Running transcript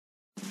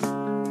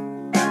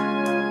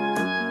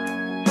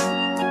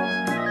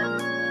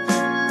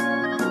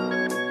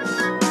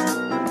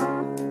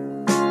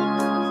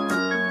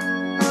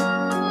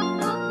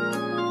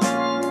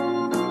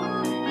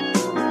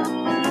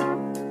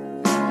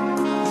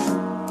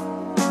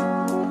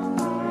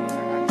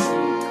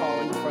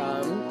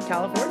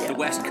California. The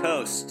West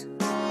Coast.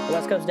 The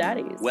West Coast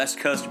Daddies. West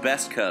Coast,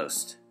 best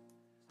coast.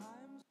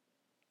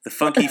 The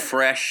funky,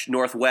 fresh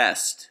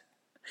Northwest.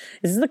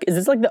 Is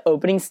this like the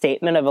opening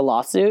statement of a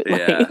lawsuit?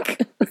 Yeah,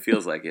 it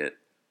feels like it.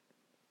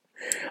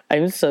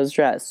 I'm so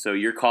stressed. So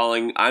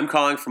I'm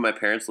calling from my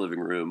parents'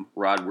 living room.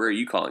 Rod, where are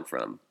you calling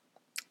from?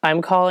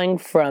 I'm calling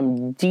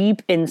from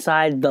deep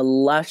inside the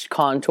lush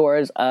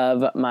contours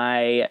of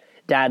my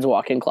dad's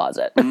walk-in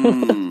closet.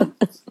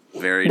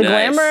 Very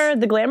nice.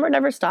 The glamour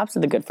never stops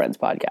at the Good Friends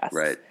podcast.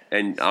 Right.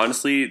 And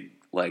honestly,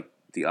 like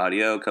the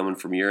audio coming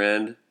from your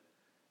end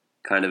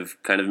kind of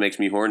makes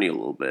me horny a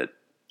little bit.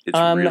 It's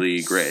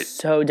really great.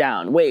 So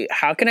down. Wait,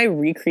 how can I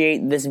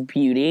recreate this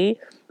beauty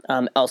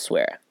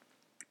elsewhere?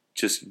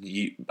 Just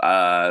big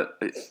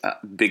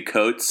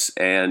coats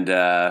and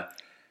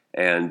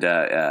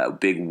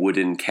big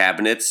wooden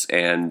cabinets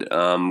and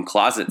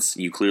closets.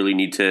 You clearly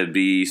need to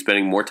be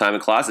spending more time in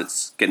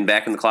closets. Getting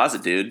back in the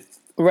closet, dude.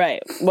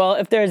 Right. Well,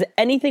 if there's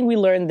anything we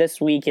learned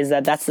this week is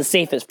that that's the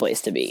safest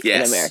place to be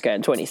Yes. in America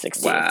in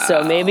 2016. Wow.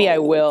 So maybe I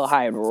will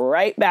hide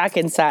right back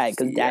inside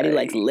because Daddy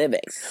likes living.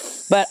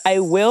 But I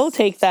will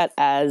take that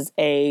as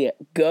a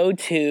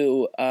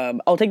go-to.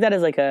 I'll take that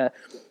as like a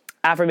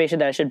affirmation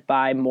that I should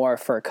buy more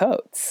fur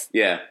coats.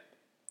 Yeah.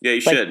 Yeah,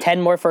 you Like should. 10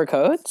 more fur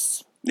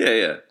coats?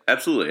 Yeah,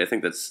 absolutely. I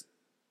think that's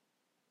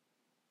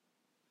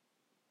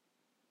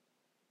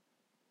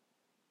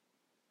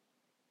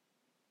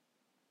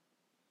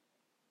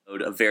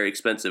of very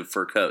expensive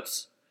fur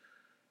coats.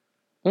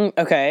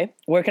 Okay.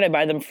 Where can I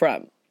buy them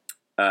from?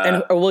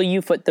 Or will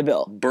you foot the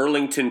bill?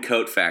 Burlington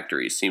Coat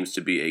Factory seems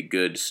to be a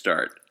good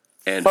start.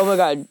 And Oh my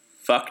God.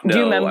 fuck Do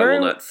you no, I remember-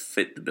 will not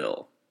fit the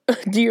bill.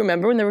 Do you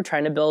remember when they were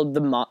trying to build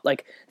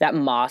that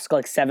mosque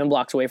like 7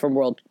 blocks away from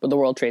the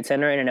World Trade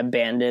Center in an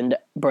abandoned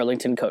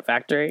Burlington Coat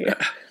Factory?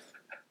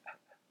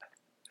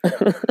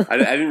 I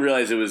didn't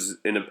realize it was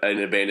an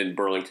abandoned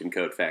Burlington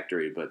Coat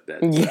Factory, but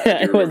that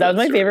That was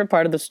my favorite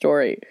part of the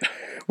story,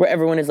 where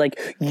everyone is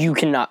like, "You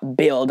cannot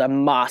build a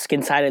mosque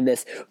inside of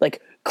this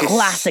like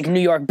classic New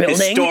York building."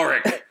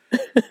 Historic.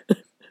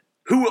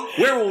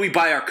 Where will we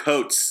buy our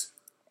coats?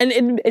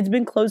 And it's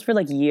been closed for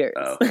like years.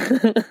 Oh.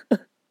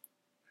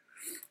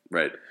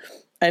 Right.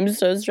 I'm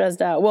so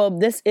stressed out. Well,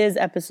 this is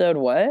episode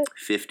what?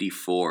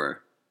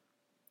 54.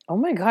 Oh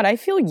my God, I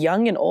feel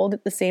young and old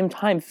at the same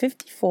time.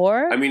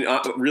 54? I mean,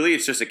 really,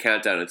 it's just a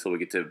countdown until we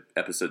get to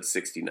episode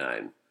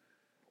 69.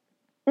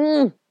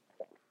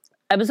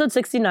 Episode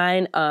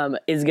 69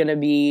 is going to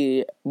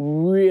be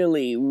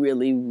really,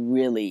 really,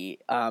 really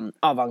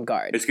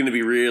avant-garde. It's going to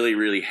be really,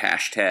 really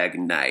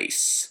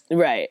 #nice.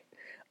 Right.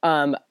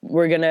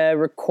 We're going to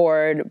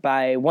record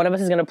by one of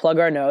us is going to plug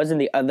our nose and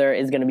the other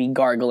is going to be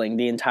gargling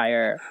the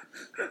entire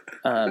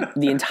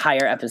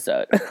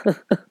episode.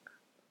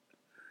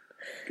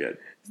 Good.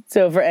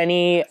 So for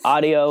any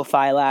audio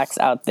phylax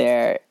out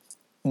there,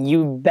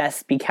 you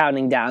best be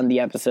counting down the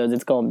episodes.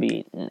 It's going to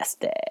be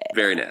nasty.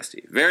 Very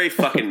nasty. Very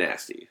fucking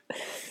nasty.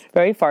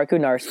 Very Farku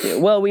Narstu.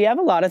 Well, we have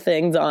a lot of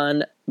things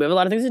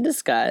to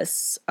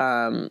discuss.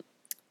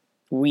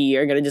 We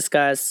are going to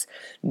discuss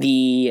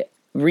the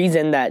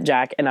reason that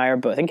Jack and I are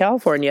both in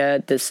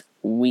California this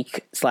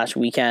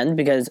weekend,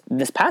 because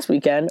this past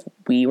weekend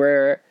we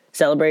were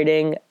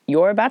celebrating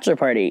your bachelor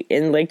party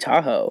in Lake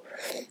Tahoe.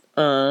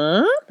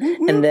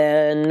 And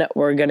then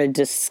we're going to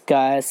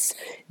discuss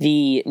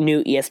the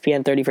new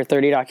ESPN 30 for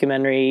 30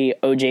 documentary,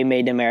 OJ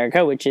Made in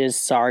America, which is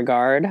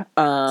Sargard.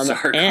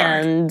 Sargard.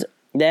 And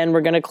then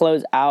we're going to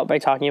close out by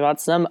talking about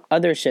some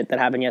other shit that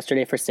happened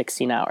yesterday for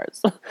 16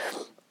 hours.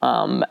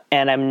 And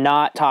I'm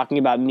not talking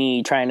about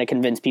me trying to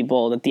convince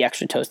people that the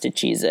extra toasted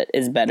Cheez-It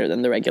is better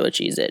than the regular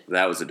Cheez-It.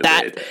 That was a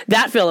debate.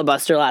 That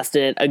filibuster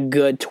lasted a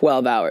good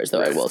 12 hours,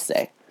 though, right. I will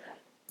say.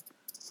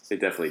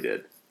 It definitely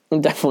did.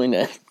 It definitely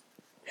did.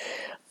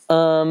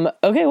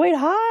 Okay, wait,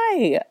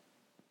 hi.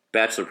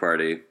 Bachelor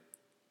party.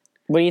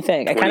 What do you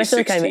think? I kind of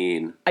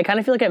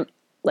feel like I'm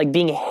like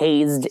being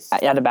hazed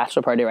at a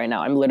bachelor party right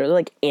now. I'm literally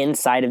like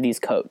inside of these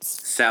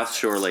coats. South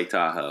Shore Lake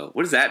Tahoe.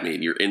 What does that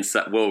mean? You're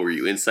inside. Whoa, were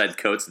you inside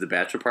coats at the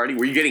bachelor party?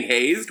 Were you getting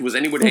hazed? Was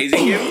anyone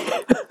hazing you?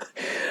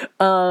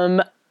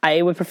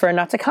 I would prefer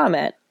not to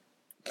comment.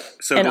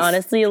 So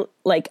honestly,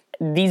 like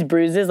these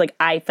bruises, like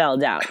I fell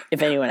down.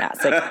 If anyone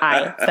asks, like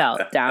I fell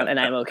down and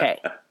I'm okay.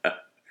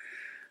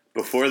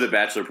 Before the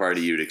bachelor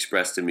party, you'd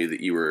expressed to me that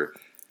you were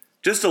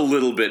just a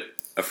little bit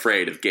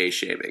afraid of gay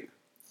shaming.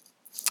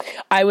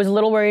 I was a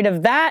little worried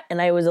of that,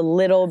 and I was a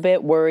little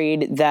bit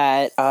worried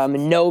that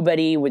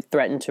nobody would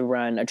threaten to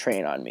run a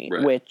train on me,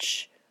 right.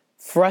 Which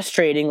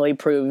frustratingly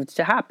proved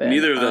to happen.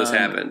 Neither of those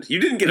happened.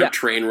 You didn't get a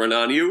train run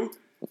on you?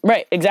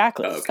 Right,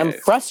 exactly. Okay. I'm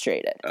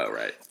frustrated. Oh,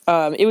 right.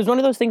 It was one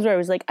of those things where I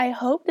was like, I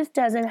hope this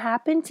doesn't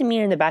happen to me.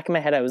 And in the back of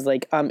my head, I was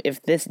like,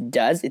 if this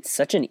does, it's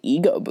such an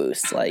ego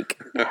boost. Like,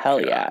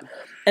 hell yeah.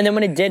 And then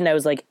when it didn't, I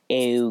was like,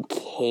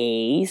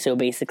 okay, so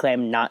basically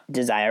I'm not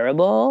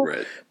desirable.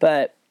 Right.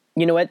 But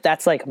you know what?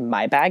 That's like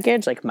my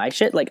baggage, like my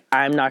shit. Like,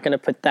 I'm not going to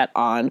put that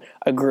on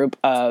a group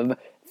of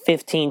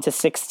 15 to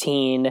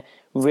 16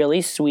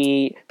 really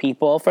sweet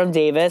people from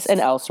Davis and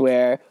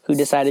elsewhere who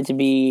decided to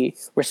be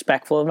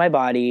respectful of my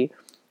body.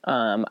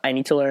 I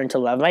need to learn to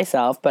love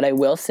myself, but I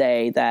will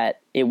say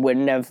that it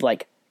wouldn't have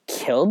like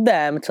killed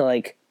them to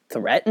like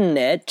threaten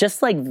it,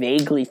 just like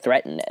vaguely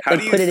threaten it. How like,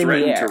 do you put it in the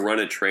threaten air. to run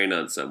a train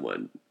on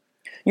someone?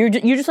 You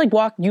just like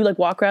walk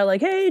around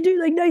like, hey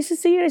dude, like nice to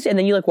see you, and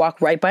then you like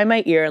walk right by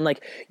my ear and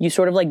like you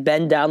sort of like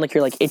bend down like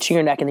you're like itching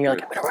your neck and then you're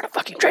like, I'm gonna run a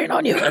fucking train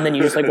on you, and then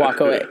you just like walk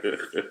away.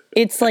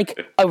 It's like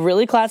a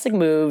really classic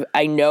move.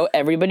 I know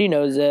everybody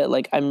knows it.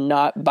 Like I'm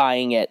not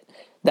buying it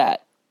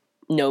that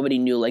nobody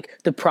knew like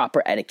the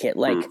proper etiquette.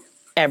 Like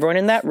everyone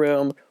in that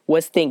room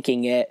was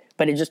thinking it,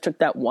 but it just took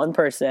that one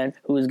person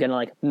who was gonna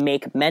like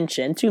make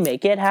mention to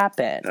make it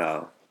happen.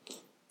 Oh,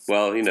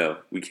 well, you know,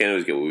 we can't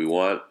always get what we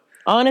want.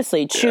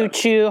 Honestly,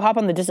 choo, hop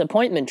on the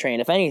disappointment train,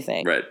 if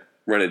anything. Right.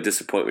 Run a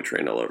disappointment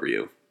train all over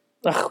you.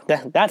 Ugh,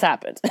 that's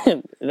happened.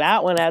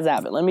 That one has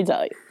happened, let me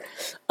tell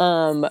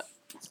you.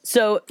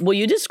 So will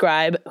you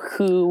describe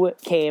who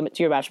came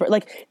to your bachelor?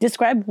 Like,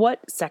 describe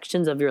what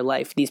sections of your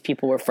life these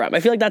people were from. I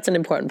feel like that's an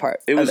important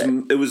part. It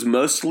was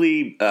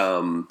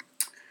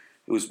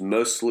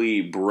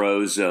mostly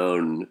bro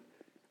zone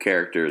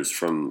characters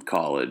from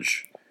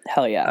college.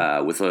 Hell yeah.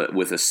 With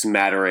a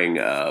smattering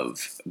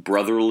of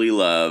brotherly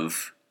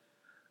love,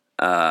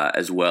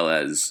 as well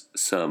as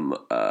some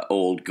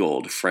old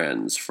gold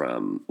friends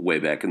from way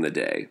back in the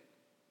day.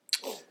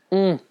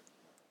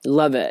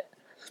 Love it.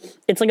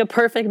 It's like a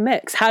perfect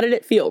mix. How did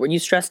it feel? Were you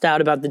stressed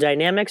out about the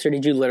dynamics, or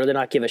did you literally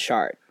not give a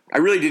shart? I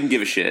really didn't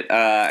give a shit,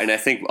 and I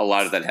think a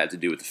lot of that had to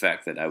do with the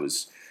fact that I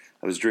was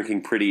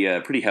drinking pretty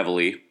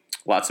heavily,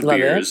 lots of Love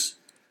beers,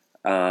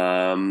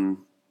 and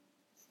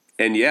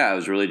yeah, I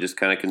was really just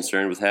kind of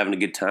concerned with having a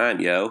good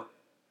time, yo.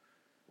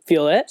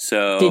 Feel it?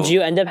 So did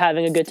you end up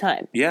having a good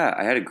time? Yeah,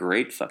 I had a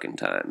great fucking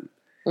time.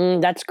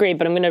 That's great,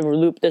 but I'm going to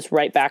loop this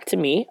right back to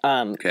me,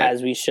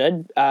 as we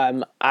should.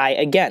 I,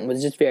 again,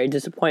 was just very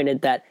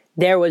disappointed that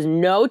there was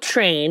no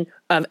train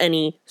of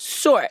any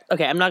sort.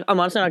 Okay, I'm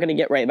honestly not going to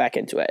get right back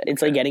into it.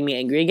 It's like getting me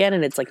angry again,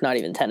 and it's like not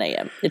even 10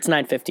 a.m. It's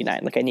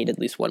 9:59. Like I need at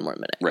least one more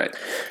minute. Right.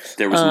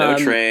 There was no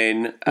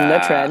train. No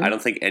train. I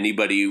don't think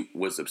anybody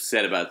was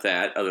upset about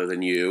that other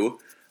than you.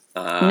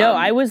 No,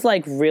 I was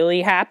like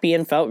really happy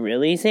and felt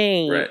really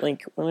sane. Right.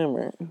 Like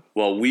whatever.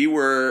 Well, we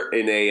were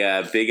in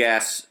a big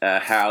ass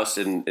house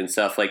in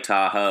South Lake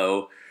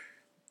Tahoe.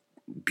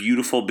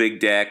 Beautiful big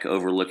deck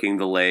overlooking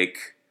the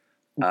lake.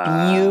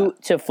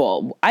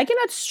 Beautiful. I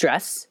cannot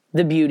stress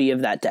the beauty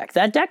of that deck.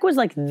 That deck was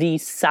like the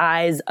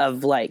size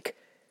of like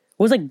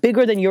was like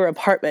bigger than your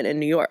apartment in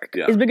New York.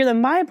 Yeah. It's bigger than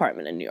my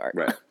apartment in New York.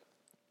 Right.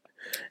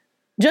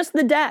 Just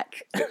the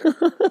deck.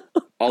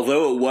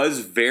 Although it was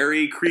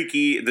very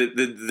creaky,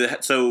 the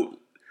house,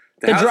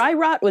 dry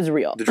rot was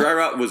real. The dry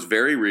rot was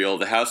very real.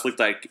 The house looked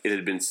like it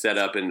had been set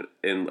up in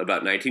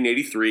about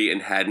 1983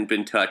 and hadn't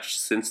been touched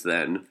since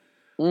then.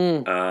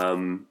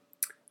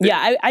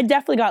 Yeah, I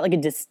definitely got like a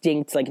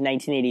distinct like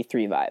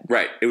 1983 vibe.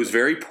 Right. It was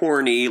very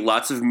porny,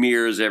 lots of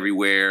mirrors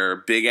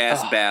everywhere, big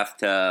ass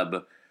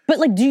bathtub. But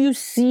like, do you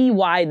see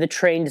why the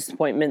train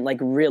disappointment like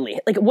really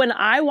like when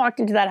I walked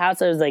into that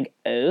house, I was like,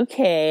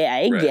 okay,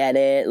 I get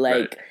it.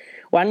 Like,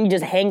 why don't you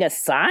just hang a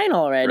sign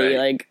already? Right.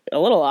 Like a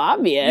little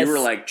obvious. You were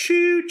like,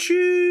 choo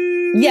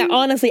choo. Yeah,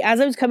 honestly, as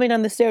I was coming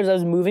down the stairs, I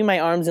was moving my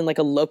arms in like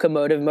a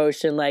locomotive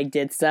motion. Like,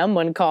 did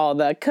someone call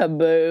the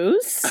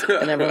caboose?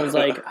 And everyone was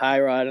like, "Hi,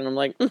 Rod," and I'm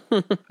like,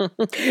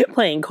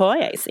 playing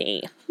coy. I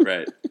see.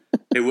 Right.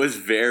 It was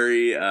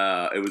very.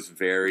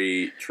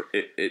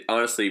 It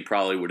honestly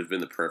probably would have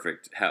been the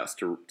perfect house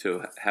to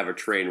have a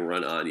train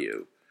run on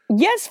you.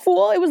 Yes,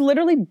 fool. It was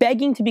literally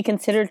begging to be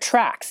considered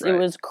tracks. Right. It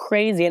was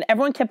crazy, and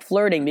everyone kept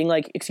flirting, being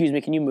like, "Excuse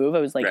me, can you move?" I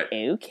was like,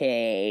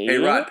 "Okay." Hey,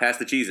 Rod, pass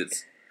the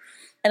Cheez-Its.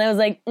 And I was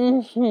like,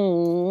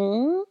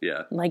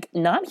 Yeah. Like,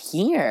 not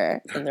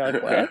here. And they're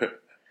like,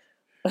 what?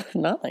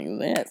 Not like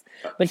this.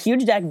 But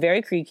huge deck,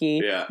 very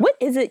creaky. Yeah. What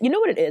is it? You know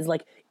what it is?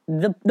 Like,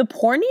 the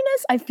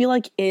porniness, I feel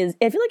like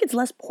it's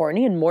less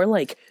porny and more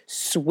like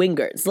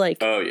swingers. Like,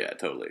 oh, yeah,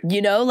 totally.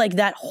 You know, like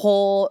that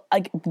whole,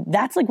 like,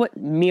 that's like what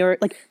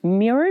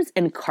mirrors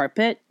and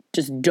carpet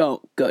just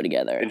don't go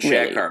together. And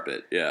shag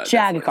carpet, yeah.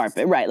 Shag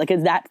carpet, right. Like,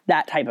 it's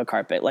that type of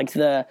carpet. Like,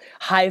 the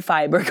high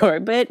fiber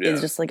carpet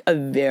is just like a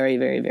very,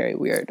 very, very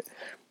weird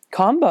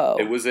combo.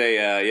 It was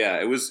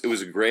it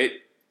was a great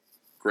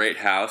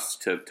house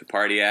to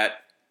party at.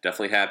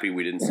 Definitely happy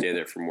we didn't stay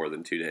there for more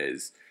than 2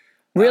 days.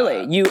 Really?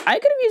 I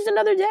could have used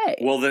another day.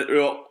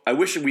 Well, I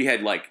wish we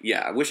had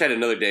I wish I had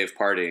another day of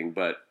partying,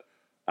 but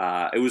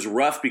it was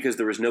rough because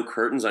there was no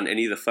curtains on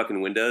any of the fucking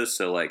windows.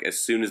 So, like, as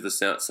soon as the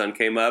sun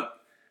came up,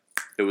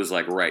 it was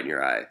like right in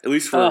your eye. At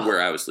least for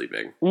where I was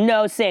sleeping.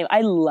 No, same.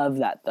 I love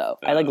that though.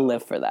 I like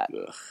live for that.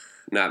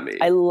 Not me.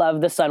 I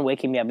love the sun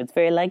waking me up. It's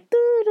very like.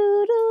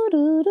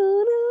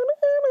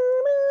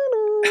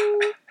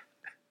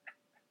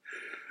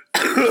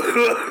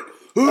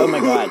 Oh my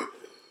god.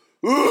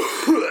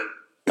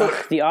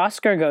 The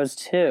Oscar goes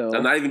too.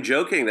 I'm not even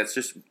joking. That's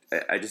just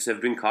I just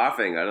have been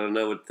coughing. I don't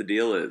know what the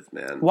deal is,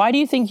 man. Why do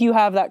you think you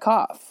have that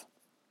cough?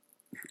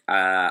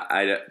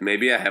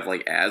 Maybe I have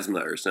like asthma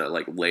or something,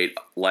 like late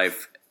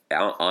life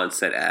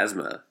onset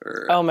asthma.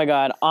 Or Oh my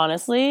god!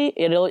 Honestly,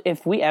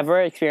 if we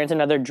ever experience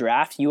another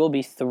draft, you will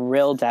be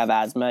thrilled to have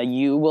asthma.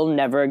 You will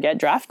never get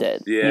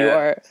drafted. Yeah. You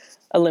are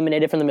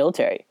eliminated from the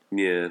military.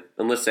 yeah,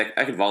 unless I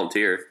could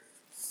volunteer.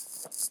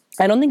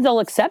 I don't think they'll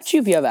accept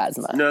you if you have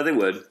asthma. No, they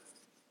would.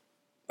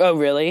 Oh,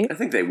 really? I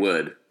think they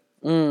would.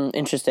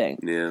 Interesting.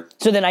 Yeah,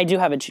 So then I do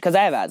have because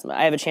I have asthma.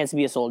 I have a chance to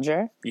be a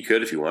soldier. you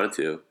could if you wanted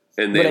to.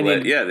 And But they I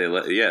let,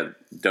 mean- yeah.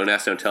 Don't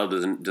ask, don't tell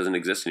doesn't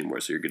exist anymore.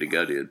 So you're good to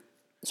go, dude.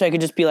 So I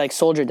could just be like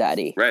soldier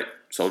daddy, Right,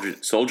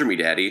 soldier me,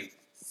 daddy.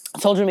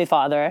 soldier me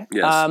father.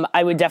 Yes.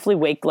 I would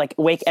definitely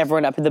wake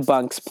everyone up in the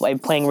bunks playing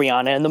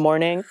Rihanna in the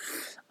morning.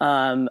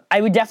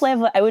 I would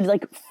definitely I would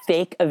like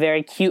fake a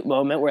very cute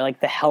moment where like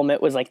the helmet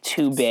was like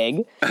too big.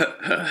 You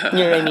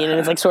know what I mean? And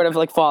it's like sort of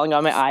like falling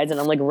on my eyes, and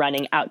I'm like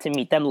running out to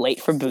meet them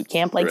late for boot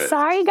camp. Like, Right.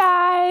 sorry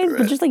guys,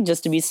 but Right.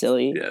 just to be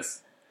silly.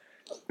 Yes.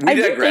 I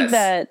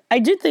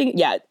do think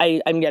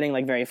I'm getting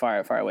like very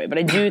far away, but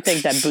I do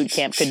think that boot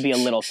camp could be a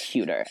little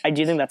cuter. I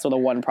do think that's the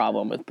one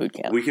problem with boot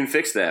camp. We can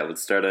fix that.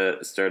 Let's start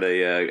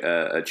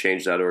a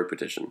change.org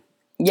petition.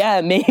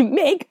 Yeah,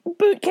 make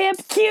boot camp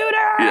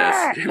cuter.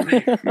 Yes,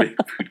 make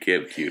boot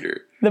camp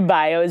cuter. The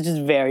bio is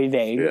just very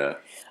vague. Yeah.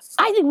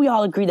 I think we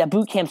all agree that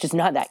boot camp's just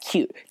not that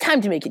cute. Time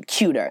to make it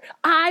cuter.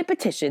 I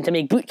petition to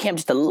make boot camp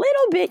just a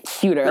little bit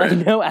cuter, Right.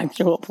 like no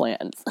actual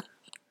plans.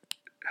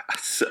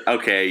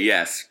 Okay,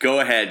 yes. Go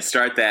ahead.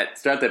 Start that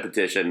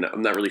petition.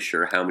 I'm not really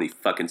sure how many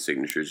fucking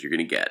signatures you're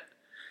gonna get.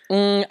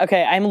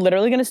 Okay, I'm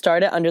literally going to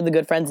start it under the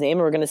good friend's name,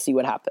 and we're going to see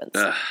what happens.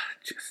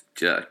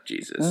 Just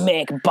Jesus.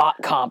 Make bot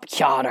comp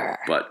cuter.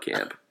 Butt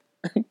camp.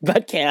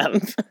 Butt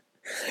camp.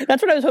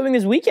 That's what I was hoping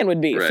this weekend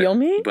would be. Right. Feel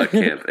me? Butt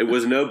camp. It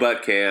was no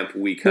butt camp.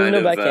 We kind no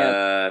of butt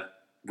camp.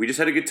 We just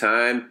had a good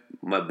time.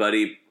 My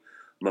buddy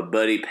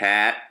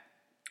Pat,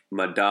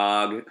 my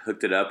dog,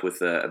 hooked it up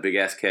with a big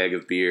ass keg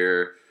of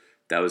beer.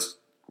 That was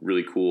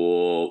really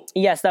cool.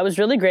 Yes, that was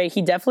really great.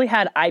 He definitely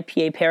had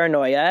IPA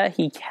paranoia.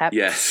 He kept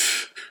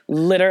Yes.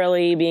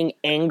 literally being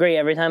angry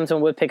every time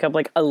someone would pick up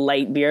like a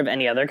light beer of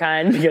any other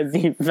kind because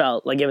he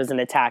felt like it was an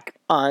attack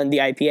on the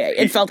IPA.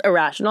 It felt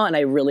irrational, and I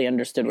really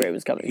understood where he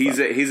was coming from.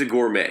 He's a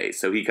gourmet,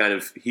 so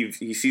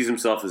he sees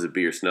himself as a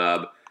beer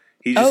snob.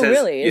 He just has,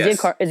 really?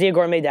 Yes. Is he a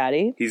gourmet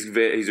daddy? He's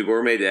a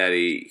gourmet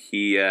daddy.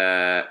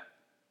 I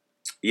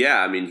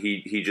mean,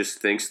 he just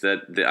thinks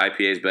that the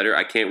IPA is better.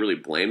 I can't really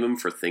blame him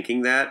for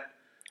thinking that.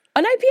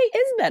 An IPA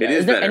is better. It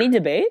is there better. any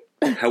debate?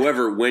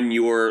 However, when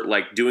you're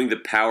like doing the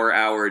power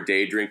hour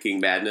day drinking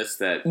madness,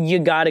 that You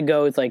gotta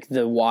go with like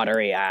the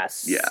watery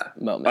ass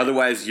moment.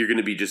 otherwise you're going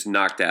to be just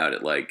knocked out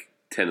at like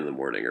 10 in the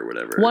morning or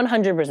whatever.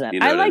 100%. You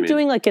know I what I like mean?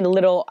 doing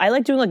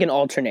like an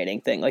alternating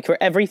thing. Like for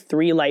every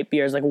 3 light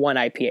beers, like 1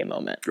 IPA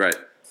moment. Right.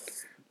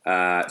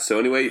 So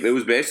anyway, it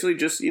was basically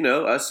just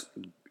us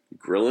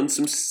grilling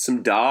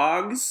some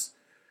dogs.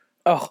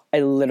 Oh, I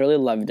literally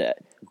loved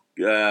it.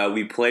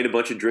 We played a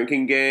bunch of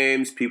drinking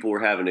games. People were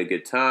having a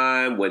good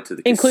time. Went to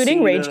the Including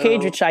casino. Rage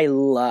Cage, which I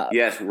love.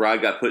 Yes,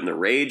 Rod got put in the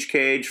Rage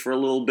Cage for a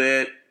little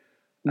bit.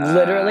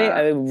 Literally,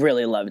 I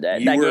really loved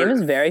it. That game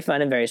is very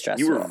fun and very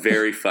stressful. You were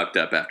very fucked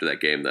up after that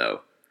game,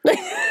 though.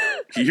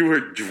 You were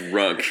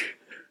drunk.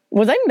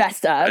 Was I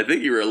messed up? I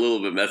think you were a little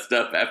bit messed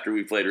up after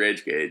we played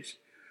Rage Cage.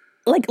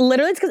 Like,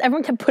 literally, it's because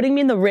everyone kept putting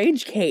me in the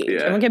Rage Cage. Yeah.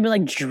 Everyone kept being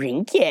like,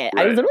 drink it. I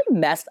Right. was literally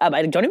messed up.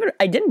 I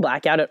didn't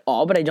black out at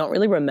all, but I don't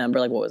really remember,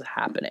 like, what was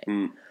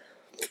happening.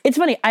 It's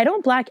funny, I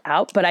don't black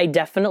out, but I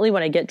definitely,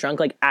 when I get drunk,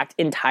 like, act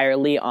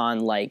entirely on,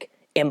 like,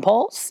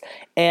 impulse.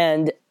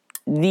 And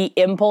the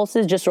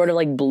impulses just sort of,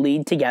 like,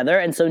 bleed together.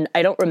 And so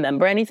I don't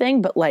remember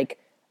anything, but, like,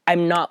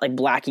 I'm not, like,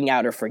 blacking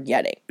out or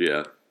forgetting.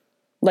 Yeah.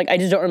 Like, I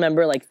just don't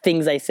remember, like,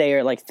 things I say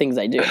or, like, things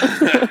I do.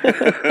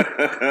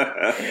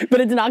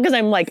 But it's not because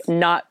I'm, like,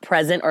 not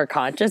present or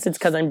conscious. It's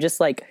because I'm just,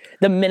 like,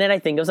 the minute I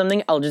think of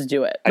something, I'll just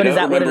do it. But is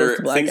that what it is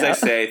to black things out? I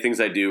say, things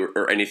I do,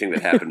 or anything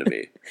that happened to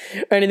me.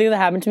 Or anything that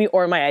happened to me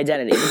or my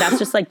identity. But that's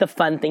just, like, the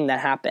fun thing that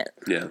happened.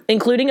 Yeah.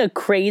 Including a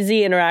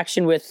crazy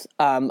interaction with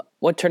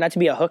what turned out to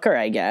be a hooker,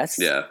 I guess.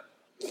 Yeah.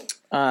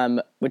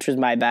 Which was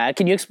my bad.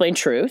 Can you explain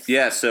truth?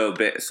 Yeah, so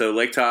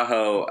Lake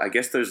Tahoe, I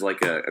guess there's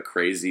like a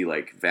crazy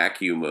like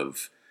vacuum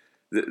of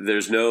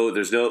there's no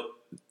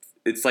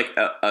it's like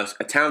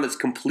a town that's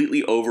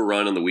completely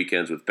overrun on the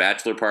weekends with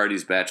bachelor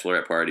parties,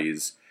 bachelorette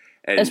parties,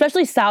 and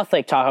Especially South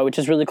Lake Tahoe, which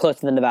is really close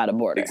to the Nevada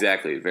border.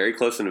 exactly, very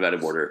close to the Nevada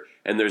border,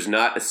 and there's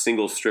not a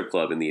single strip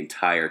club in the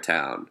entire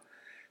town.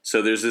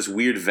 So there's this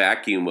weird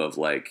vacuum of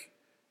like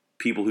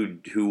people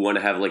who want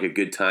to have like a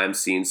good time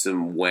seeing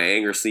some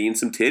wang or seeing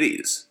some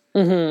titties.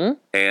 Mm-hmm.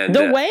 And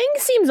The wang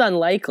seems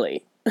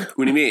unlikely. what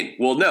do you mean?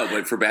 Well, no,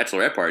 but for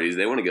bachelorette parties,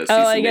 they want to go see Oh,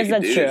 some I guess naked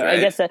that's dudes, true. right? I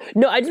guess that.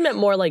 No, I just meant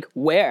more like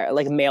where?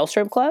 Like male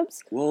strip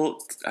clubs? Well,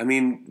 I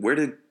mean, where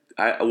did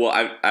I? Well,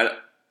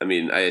 I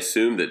mean, I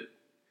assume that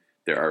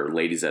there are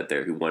ladies out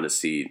there who want to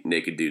see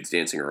naked dudes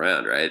dancing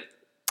around, right?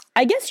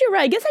 I guess you're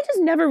right. I guess I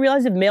just never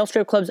realized if male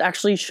strip clubs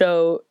actually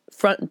show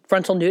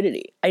frontal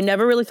nudity. I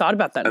never really thought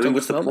about that. I until mean,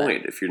 what's this the moment.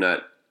 point if you're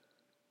not?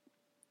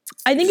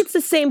 I think it's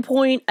the same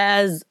point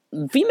as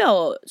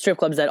female strip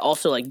clubs that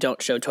also like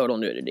don't show total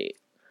nudity,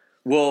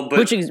 Well,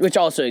 but which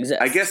also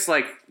exists. I guess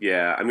like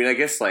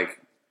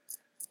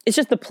it's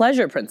just the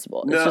pleasure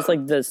principle. No. It's just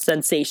like the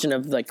sensation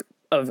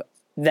of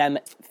them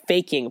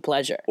faking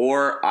pleasure.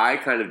 Or I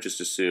kind of just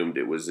assumed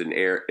it was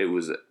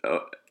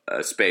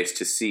a space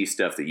to see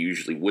stuff that you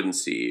usually wouldn't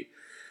see.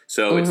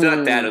 So it's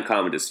not that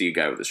uncommon to see a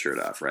guy with a shirt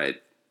off, right?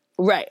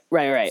 Right.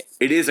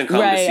 It is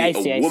uncommon to see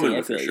I a woman see,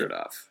 with her shirt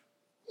off.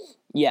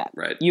 Yeah.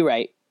 Right. You're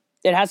right.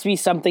 It has to be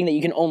something that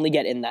you can only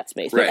get in that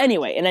space. Right. But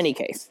anyway, in any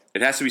case.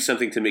 It has to be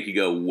something to make you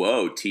go,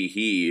 whoa,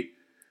 tee-hee.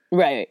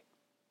 Right.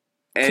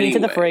 Anyway, Tea to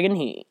the friggin'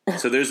 heat.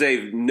 So there's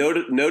a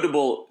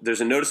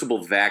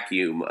noticeable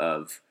vacuum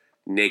of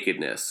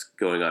nakedness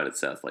going on at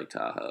South Lake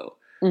Tahoe.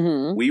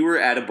 Mm-hmm. We were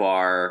at a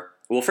bar.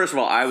 Well, first of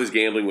all, I was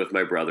gambling with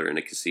my brother in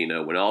a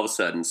casino when all of a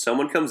sudden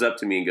someone comes up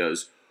to me and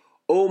goes,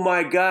 "Oh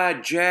my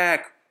God,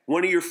 Jack,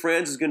 one of your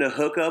friends is going to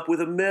hook up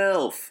with a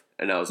MILF."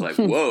 And I was like,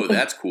 whoa,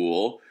 that's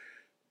cool.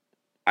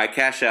 I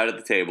cash out at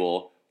the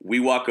table.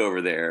 We walk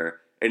over there.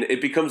 And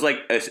it becomes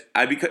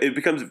it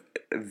becomes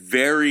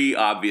very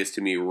obvious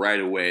to me right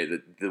away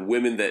that the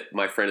women that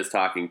my friend is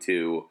talking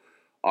to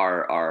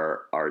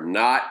are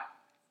not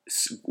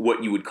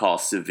what you would call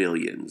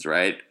civilians,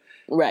 right?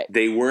 Right.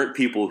 They weren't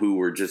people who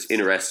were just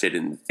interested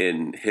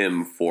in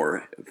him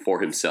for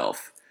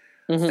himself.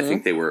 Mm-hmm. I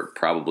think they were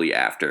probably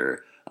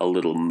after a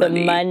little money.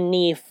 The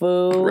money,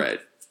 food. Right.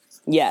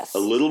 Yes. A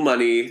little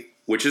money,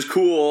 which is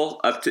cool.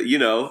 Up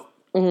to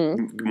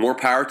more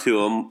power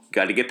to them.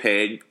 Got to get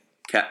paid.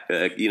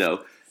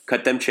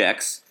 Cut them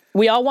checks.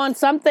 We all want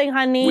something,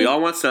 honey. We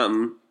all want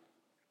something.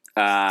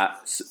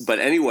 But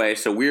anyway,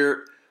 so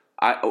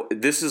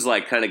this is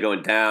like kind of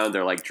going down.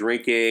 They're like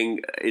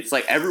drinking. It's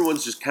like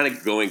everyone's just kind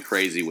of going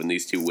crazy when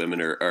these two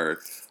women are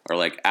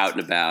like out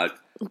and about,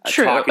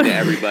 talking to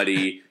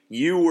everybody.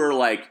 You were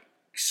like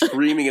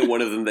screaming at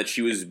one of them that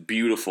she was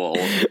beautiful.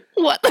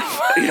 What the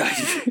fuck?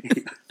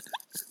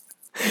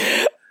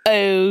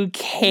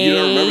 Okay. You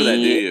don't remember that,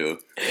 do you?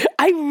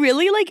 I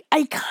really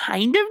I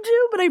kind of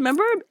do, but I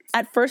remember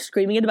at first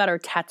screaming it about her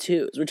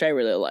tattoos, which I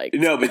really liked.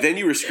 No, but then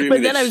you were screaming.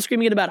 But then I was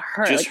screaming it about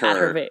her, just her, at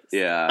her face.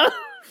 Yeah,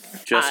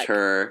 just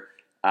her.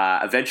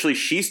 Eventually,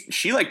 she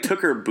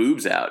took her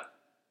boobs out,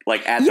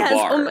 at the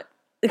bar.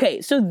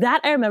 Okay, so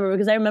that I remember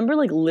because I remember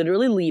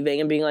literally leaving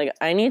and being like,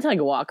 I need to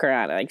walk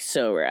around and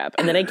sober up.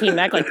 And then I came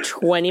back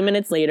 20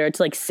 minutes later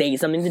to say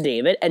something to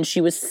David, and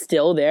she was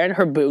still there and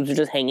her boobs were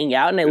just hanging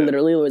out, and I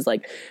literally was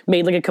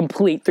made a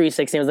complete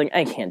 360. I was like,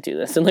 I can't do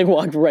this, and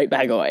walked right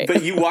back away.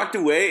 But you walked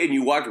away and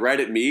you walked right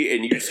at me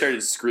and you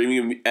started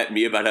screaming at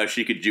me about how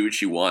she could do what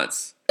she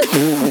wants.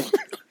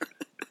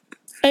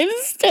 I'm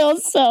still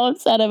so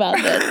upset about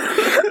this.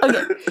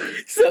 Okay,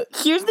 so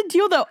here's the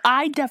deal, though.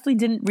 I definitely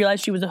didn't realize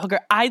she was a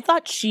hooker. I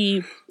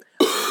didn't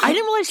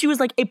realize she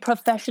was a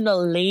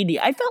professional lady.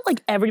 I felt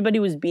like everybody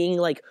was being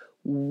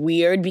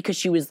weird because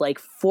she was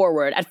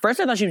forward. At first,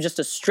 I thought she was just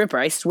a stripper.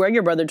 I swear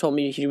your brother told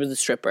me she was a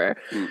stripper,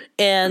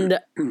 and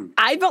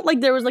I felt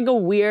like there was a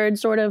weird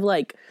sort of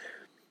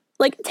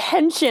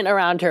tension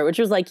around her, which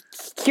was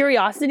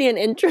curiosity and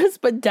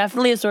interest, but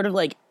definitely a sort of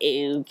okay.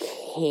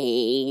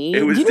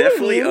 It was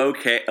definitely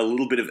okay, a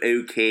little bit of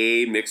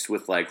okay mixed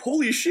with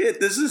holy shit,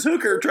 this is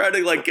Hooker trying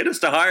to get us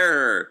to hire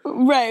her.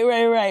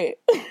 Right.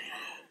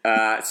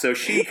 So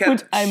she kept,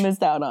 which I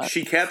missed out on.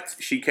 She kept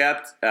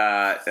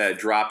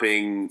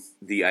dropping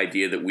the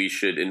idea that we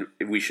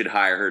should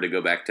hire her to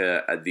go back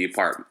to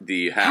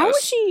the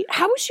house.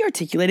 How was she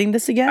articulating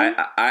this again?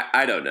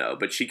 I don't know,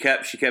 but she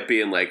kept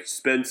being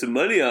spend some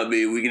money on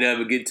me, we can have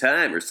a good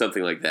time, or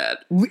something like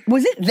that.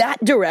 Was it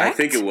that direct? I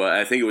think it was.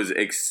 I think it was.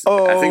 I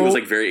think it was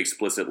very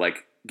explicit.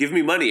 Give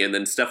me money and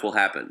then stuff will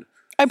happen.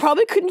 I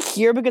probably couldn't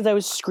hear because I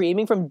was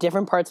screaming from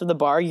different parts of the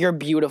bar, "You're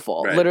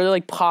beautiful!" Right.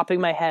 Literally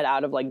popping my head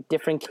out of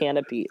different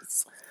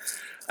canopies.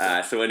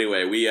 So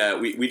anyway,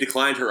 we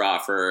declined her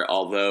offer,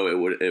 although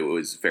it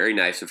was very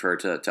nice of her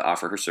to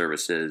offer her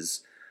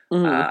services.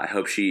 Mm-hmm. I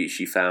hope she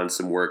found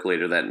some work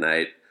later that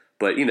night.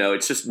 But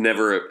it's just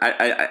never.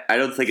 I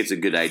don't think it's a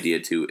good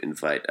idea to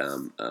invite a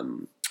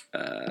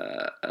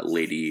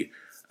lady,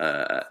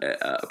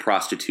 a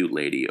prostitute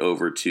lady,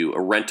 over to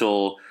a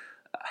rental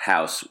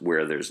house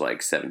where there's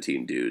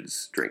 17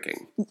 dudes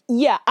drinking.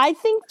 Yeah, I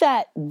think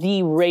that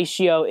the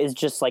ratio is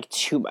just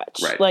too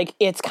much. Right.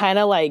 It's kind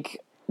of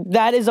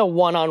that is a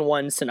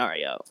one-on-one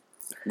scenario.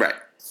 Right.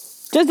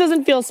 Just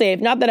doesn't feel safe.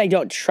 Not that I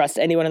don't trust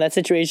anyone in that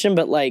situation,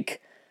 but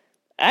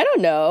I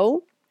don't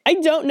know. I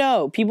don't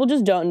know. People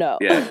just don't know.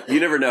 Yeah, you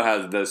never know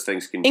how those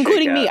things can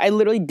including me. out. I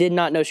literally did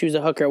not know she was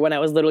a hooker when I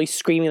was literally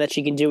screaming that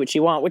she can do what she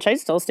wants, which I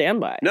still stand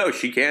by. No,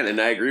 she can,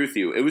 and I agree with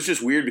you. It was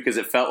just weird because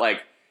it felt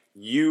like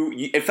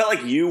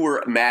you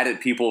were mad at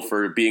people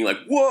for being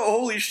whoa,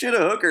 holy shit, a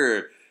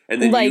hooker.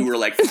 And then you were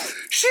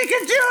she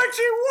can do what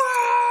she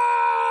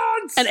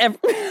wants! And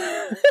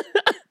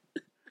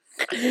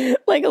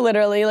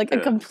literally, a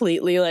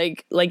completely,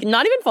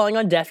 not even falling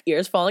on deaf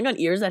ears, falling on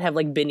ears that have,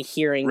 been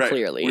hearing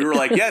clearly. We were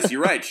yes,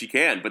 you're right, she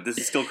can, but this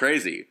is still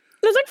crazy.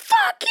 it's like,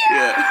 fuck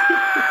yeah!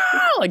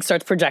 Yeah. Like,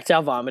 starts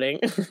projectile vomiting.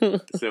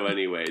 So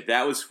anyway,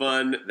 that was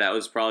fun. That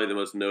was probably the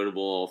most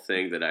notable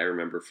thing that I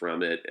remember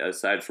from it,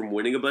 aside from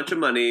winning a bunch of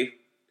money.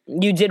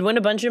 You did win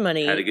a bunch of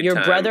money. Had a good Your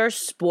time. brother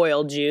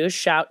spoiled you.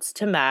 Shouts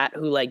to Matt,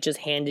 who like just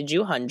handed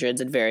you hundreds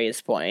at various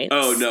points.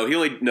 Oh no,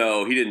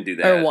 he didn't do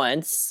that. Or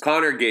once.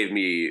 Connor gave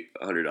me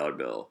a $100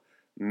 bill.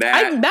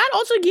 Matt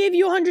also gave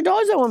you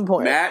 $100 at one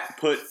point. Matt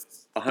put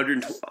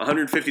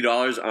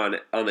 $150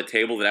 on the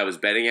table that I was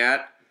betting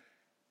at,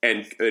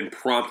 and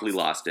promptly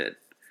lost it.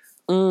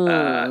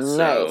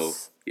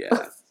 Nice.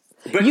 Yeah.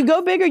 But you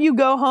go big or you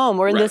go home,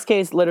 or in Right. this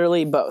case,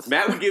 literally both.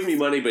 Matt would give me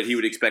money, but he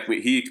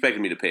expected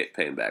me to pay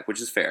him back,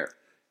 which is fair.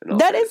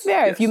 That is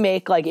fair Yes.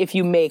 if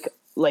you make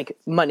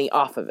money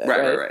off of it.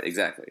 Right,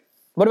 exactly.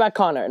 What about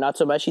Connor? Not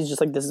so much. He's just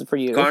like, this is for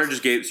you. Connor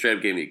just straight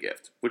up gave me a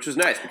gift, which was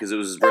nice because it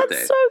was his birthday.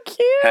 That's so cute.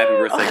 Happy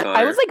birthday, Connor.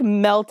 I was like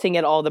melting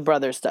at all the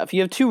brother stuff.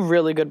 You have two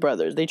really good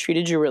brothers. They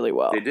treated you really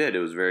well. They did. It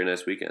was a very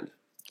nice weekend.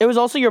 It was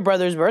also your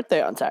brother's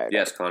birthday on Saturday.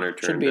 Yes, Connor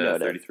turned be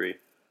noted. 33.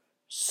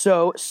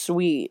 So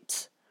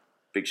sweet.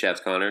 Big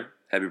shouts, Connor.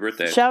 Happy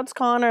birthday. Shouts,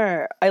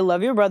 Connor. I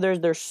love your brothers.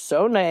 They're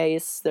so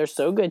nice. They're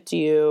so good to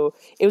you.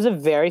 It was a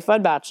very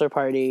fun bachelor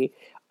party.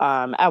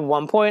 At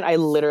one point, I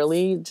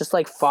literally just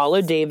like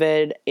followed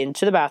David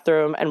into the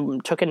bathroom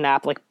and took a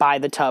nap like by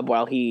the tub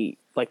while he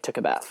like took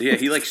a bath. Yeah,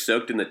 he like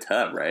soaked in the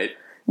tub, right?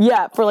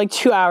 Yeah, for like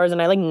 2 hours,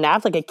 and I like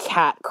napped like a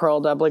cat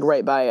curled up like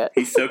right by it.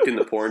 He soaked in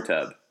the porn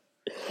tub.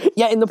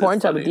 Yeah, in the porn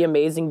tub with funny. the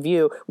amazing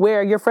view,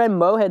 where your friend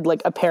Mo had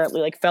like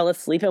apparently like fell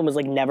asleep and was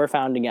like never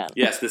found again.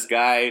 Yes, this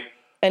guy.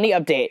 Any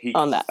update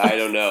on that? I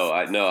don't know.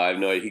 I have no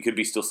idea. He could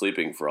be still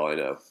sleeping for all I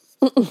know.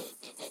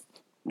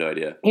 No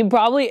idea. He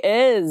probably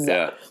is.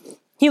 Yeah.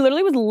 He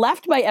literally was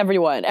left by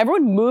everyone.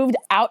 Everyone moved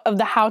out of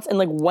the house and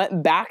like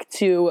went back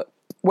to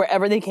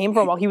wherever they came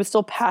from while he was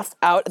still passed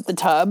out at the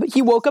tub.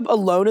 He woke up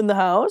alone in the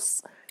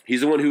house.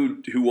 He's the one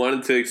who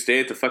wanted to stay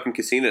at the fucking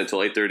casino until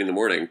 8:30 in the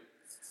morning.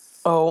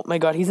 Oh my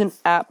god, he's an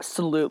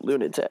absolute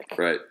lunatic.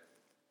 Right.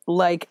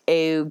 Like,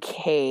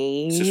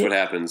 okay. It's just what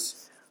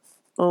happens.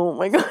 Oh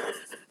my god.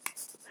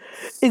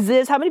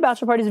 How many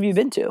bachelor parties have you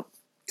been to?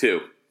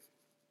 2.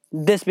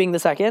 This being the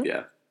second?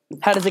 Yeah.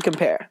 How does it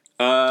compare?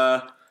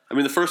 I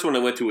mean, the first one I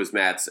went to was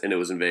Matt's, and it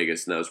was in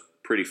Vegas, and that was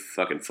pretty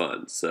fucking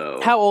fun. So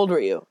How old were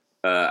you?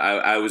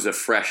 I was a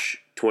fresh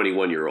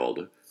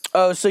 21-year-old.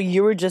 Oh, so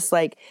you were just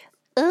like,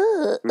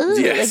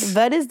 Yes. like,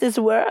 what is this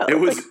world? It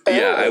was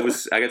Like,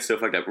 I got so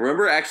fucked up.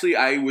 Remember, actually,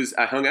 I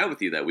hung out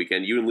with you that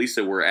weekend. You and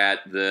Lisa were at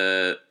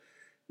the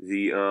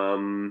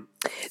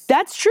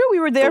That's true. We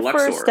were there The for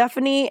Luxor.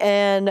 Stephanie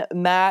and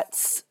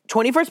Matt's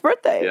 21st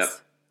birthdays. Yep.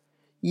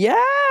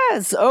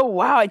 Yes. Oh,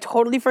 wow. I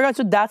totally forgot.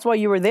 So that's why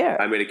you were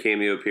there. I made a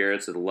cameo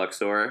appearance at the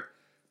Luxor.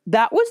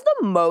 That was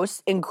the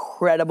most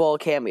incredible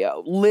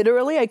cameo.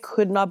 Literally, I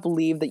could not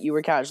believe that you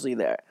were casually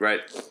there. Right.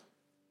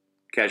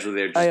 Casually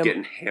there, I just am-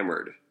 getting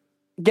hammered.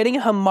 Getting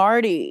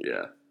hamarty.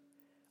 Yeah.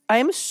 I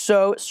am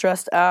so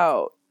stressed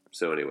out.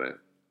 So anyway,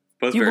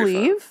 both You very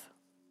fun. believe?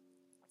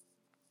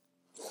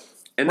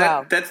 And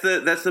Wow. that's the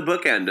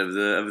bookend of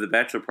the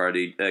bachelor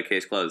party.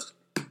 Case closed.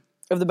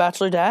 Of the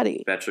Bachelor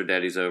Daddy. Bachelor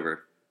Daddy's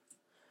over.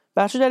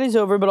 Bachelor Daddy's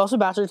over, but also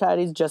Bachelor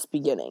Daddy's just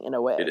beginning in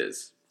a way. It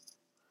is.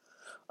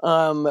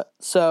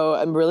 So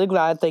I'm really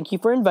glad. Thank you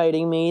for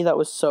inviting me. That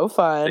was so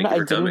fun. Thank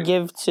you for coming.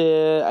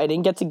 I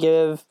didn't get to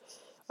give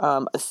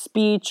a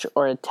speech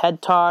or a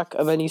TED Talk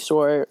of any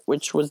sort,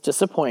 which was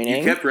disappointing.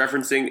 You kept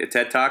referencing a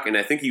TED Talk, and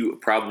I think you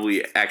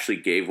probably actually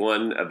gave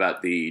one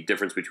about the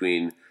difference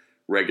between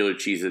regular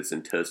Cheez-Its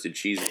and toasted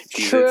Cheez-Its.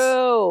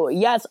 True.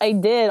 Yes, I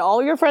did.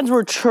 All your friends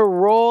were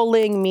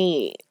trolling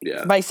me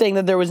Yeah. by saying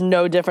that there was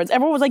no difference.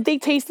 Everyone was like, they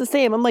taste the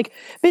same. I'm like,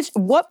 bitch,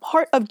 what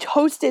part of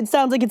toasted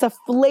sounds like it's a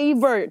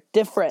flavor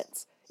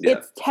difference? Yeah.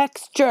 It's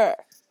texture.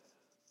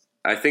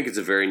 I think it's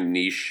a very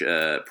niche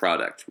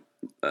product,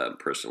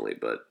 personally,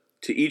 but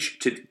to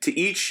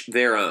each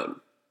their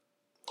own.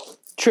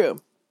 True.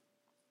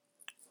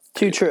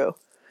 Too true.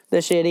 The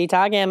shitty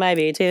talking might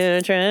be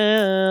too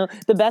true.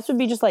 The best would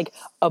be just like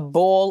a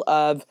bowl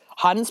of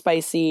hot and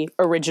spicy,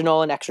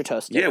 original, and extra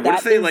toasted. Yeah, what That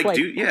if they is,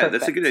 do? Yeah,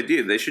 that's a perfect. good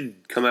idea. They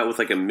should come out with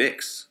like a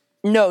mix.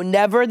 No,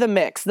 never the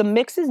mix. The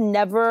mix is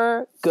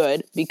never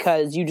good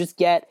because you just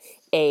get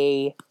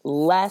a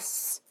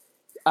less,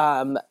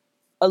 like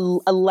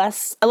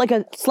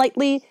a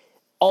slightly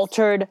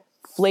altered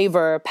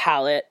flavor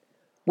palette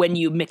when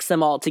you mix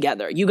them all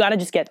together. You got to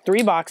just get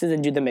 3 boxes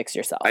and do the mix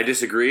yourself. I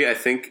disagree. I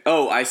think.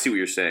 Oh, I see what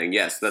you're saying.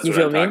 Yes, that's You what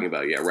feel I'm me? talking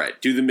about. Yeah,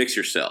 right. Do the mix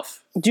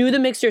yourself. Do the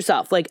mix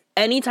yourself. Like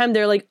anytime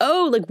they're like,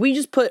 oh, like we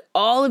just put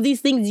all of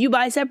these things you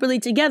buy separately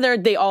together,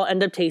 they all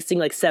end up tasting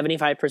like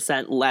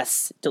 75%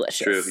 less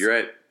delicious. True. You're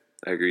right.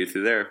 I agree with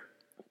you there.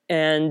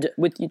 And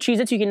with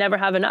Cheez-Its, you can never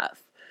have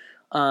enough.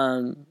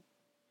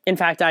 In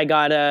fact, I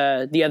got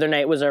the other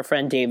night was our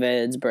friend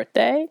David's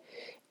birthday,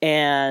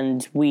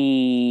 and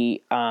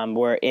we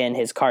were in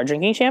his car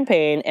drinking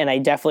champagne, and I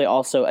definitely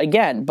also,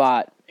 again,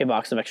 bought a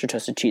box of extra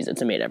toasted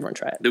Cheez-Its and made everyone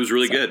try it. It was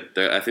really good.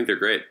 I think they're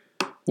great.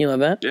 You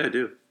love it? Yeah, I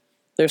do.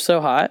 They're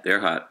so hot. They're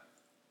hot.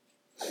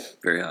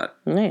 Very hot.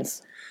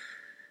 Nice.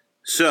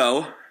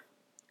 So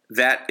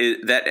that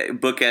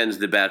bookends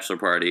the bachelor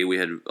party. We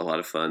had a lot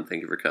of fun.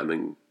 Thank you for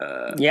coming.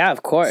 Yeah,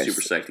 of course.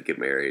 Super psyched to get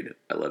married.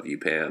 I love you,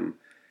 Pam.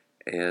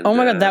 And oh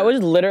my god, that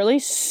was literally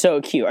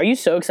so cute. Are you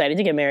so excited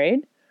to get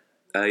married?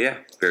 Yeah,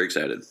 very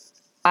excited.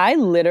 I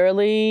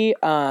literally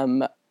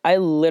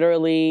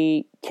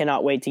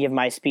cannot wait to give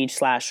my speech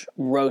 /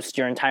 roast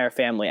your entire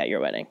family at your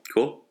wedding.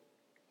 Cool.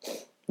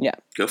 Yeah.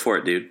 Go for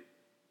it, dude.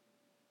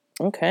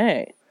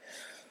 Okay.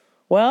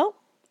 Well,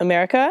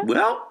 America.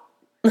 Well,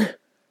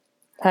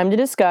 time to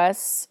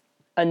discuss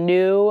a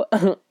new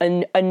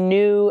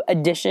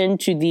addition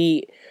to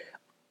the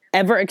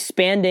ever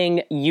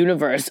expanding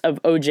universe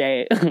of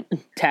OJ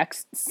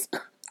texts.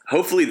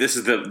 Hopefully this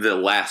is the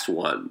last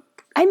one.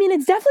 I mean,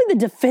 it's definitely the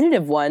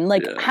definitive one.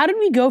 Like, Yeah. How did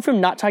we go from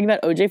not talking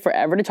about OJ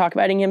forever to talking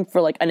about him for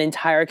like an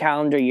entire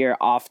calendar year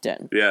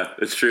often? Yeah,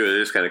 it's true.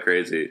 It is kind of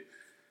crazy.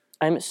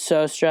 I'm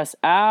so stressed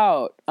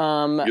out.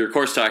 You're of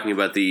course talking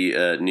about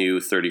the new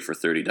 30 for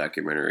 30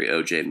 documentary,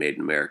 OJ Made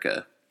in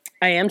America.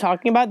 I am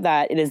talking about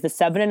that. It is the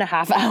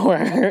 7.5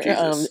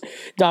 hour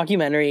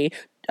documentary,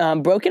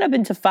 broken up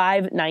into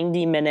 5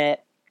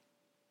 90-minute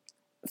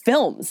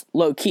films,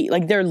 low key.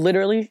 Like they're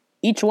literally,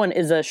 each one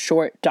is a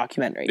short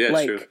documentary. Yeah,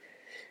 like, it's true.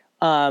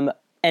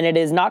 And it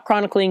is not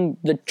chronicling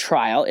the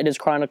trial. It is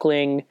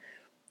chronicling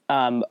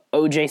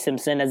O.J.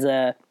 Simpson as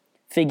a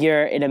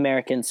figure in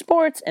American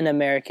sports and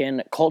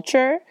American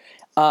culture.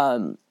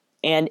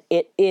 And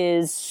it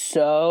is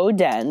so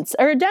dense.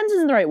 Or dense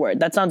isn't the right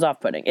word. That sounds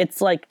off-putting. It's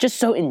like just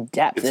so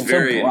in-depth and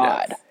so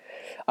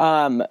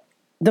broad.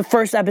 The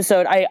first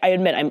episode, I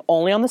admit, I'm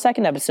only on the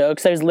second episode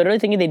because I was literally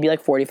thinking they'd be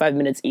like 45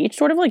 minutes each,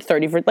 sort of like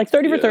 30 for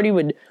 30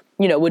 would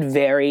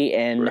vary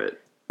in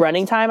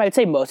running time. I'd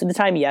say most of the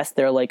time, yes,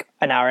 they're like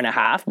an hour and a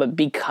half, but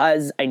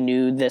because I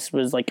knew this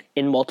was like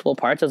in multiple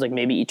parts, I was like,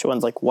 maybe each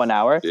one's like 1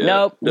 hour. Yeah.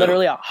 Nope,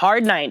 literally a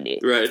hard 90.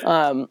 Right.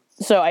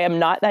 So I am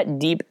not that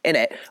deep in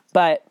it,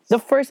 but the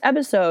first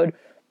episode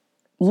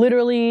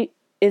literally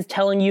is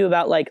telling you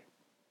about like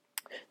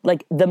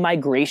the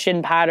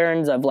migration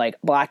patterns of like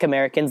Black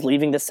Americans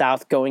leaving the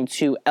South going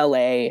to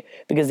LA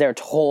because they're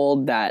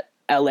told that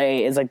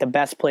LA is like the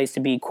best place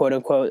to be, quote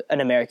unquote, an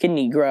American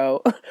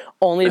Negro,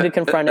 only to be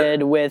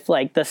confronted with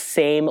like the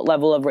same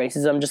level of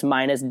racism, just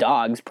minus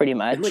dogs, pretty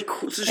much.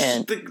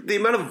 And like the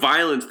amount of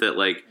violence that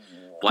like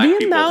Black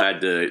people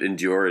had to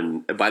endure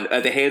and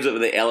at the hands of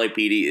the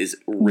LAPD is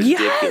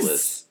ridiculous.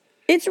 Yes,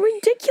 it's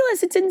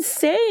ridiculous. It's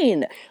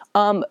insane.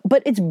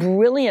 But it's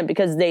brilliant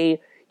because they're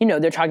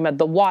talking about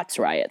the Watts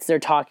riots. They're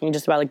talking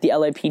just about like the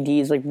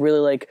LAPD's like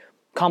really like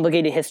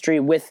complicated history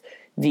with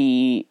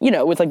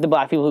with like the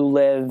Black people who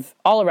live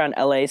all around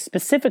LA,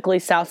 specifically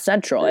South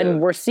Central. Yeah.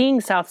 And we're seeing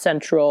South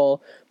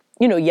Central,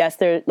 yes,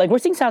 we're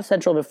seeing South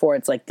Central before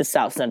it's like the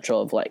South Central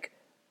of like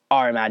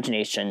our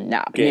imagination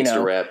now.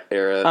 Gangster rap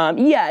era.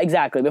 Yeah,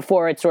 exactly.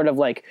 Before it's sort of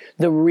like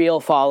the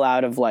real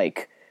fallout of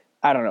like,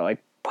 I don't know,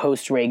 like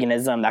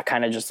post-Reaganism, that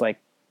kind of just like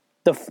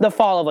the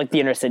fall of like the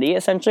inner city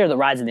essentially, or the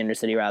rise of the inner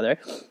city rather.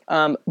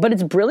 But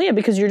it's brilliant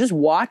because you're just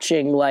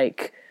watching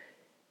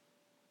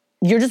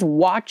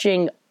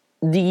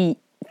the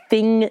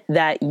thing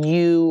that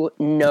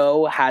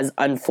has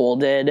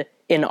unfolded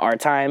in our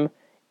time,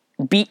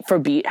 beat for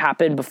beat,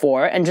 happened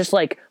before, and just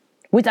like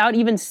without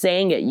even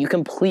saying it, you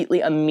completely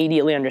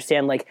immediately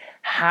understand like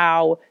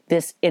how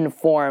this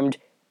informed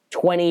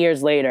 20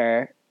 years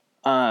later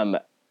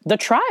the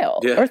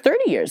trial, or 30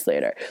 years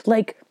later.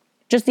 Like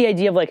just the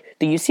idea of like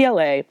the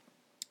UCLA,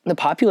 the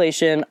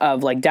population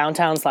of like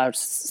downtown /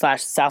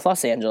 South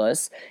Los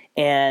Angeles,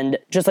 and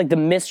just like the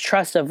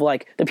mistrust of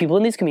like the people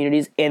in these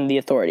communities in the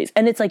authorities.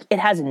 And it's like it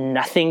has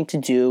nothing to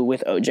do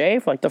with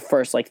OJ for like the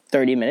first like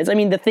 30 minutes. I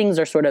mean, the things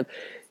are sort of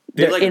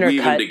they like intercut.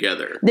 Weave them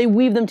together. They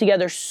weave them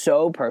together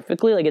so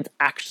perfectly. Like it's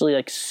actually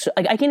like,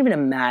 I can't even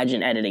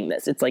imagine editing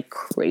this. It's like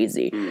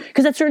crazy.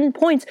 Because at certain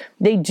points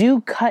they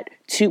do cut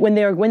to when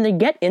they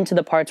get into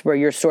the parts where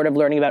you're sort of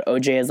learning about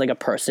OJ as like a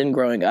person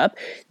growing up.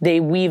 They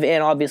weave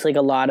in obviously like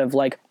a lot of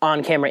like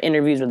on camera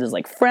interviews with his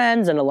like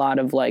friends and a lot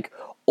of like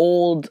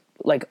old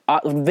like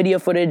video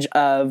footage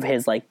of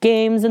his like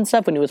games and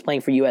stuff when he was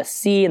playing for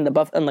USC and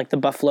the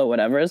Buffalo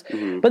whatever's.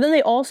 But then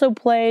they also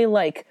play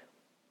like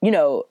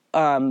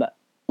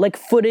like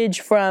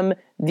footage from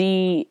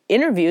the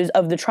interviews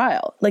of the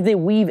trial. Like they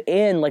weave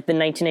in like the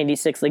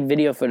 1996 like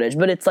video footage,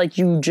 but it's like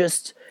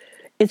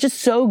it's just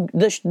so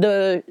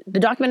the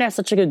documentary has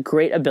such like a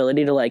great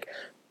ability to like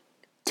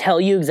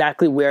tell you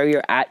exactly where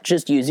you're at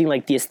just using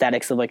like the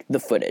aesthetics of like the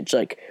footage.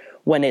 Like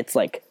when it's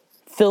like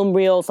film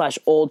reel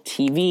 / old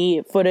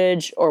TV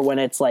footage, or when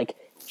it's like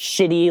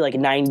shitty like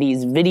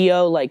 90s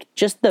video, like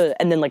just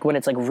and then like when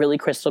it's like really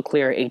crystal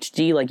clear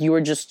HD, like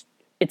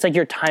it's like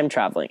you're time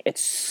traveling.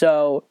 It's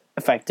so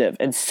effective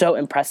and so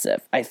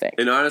impressive, I think.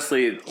 And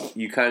honestly,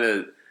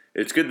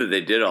 it's good that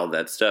they did all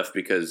that stuff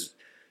because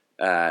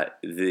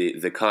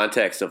the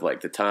context of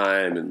like the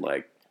time and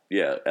like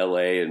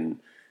LA and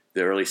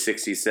the early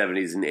 60s,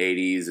 70s, and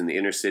 80s and the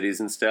inner cities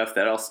and stuff,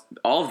 that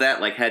all of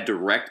that like had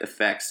direct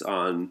effects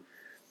on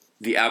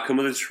the outcome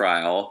of the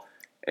trial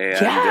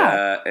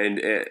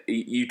And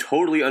you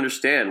totally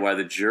understand why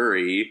the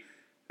jury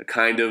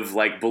kind of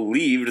like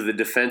believed the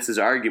defense's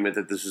argument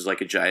that this was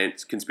like a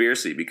giant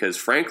conspiracy, because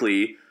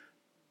frankly,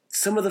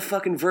 some of the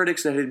fucking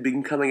verdicts that had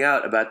been coming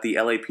out about the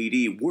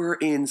LAPD were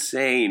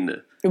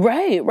insane.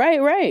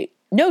 Right.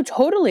 No,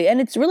 totally.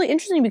 And it's really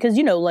interesting because,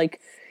 like,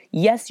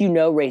 yes,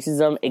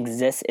 racism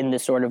exists in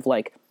this sort of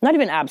like, not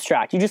even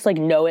abstract. You just like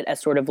know it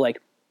as sort of like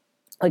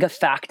a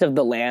fact of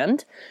the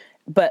land.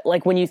 But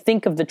like when you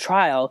think of the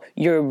trial,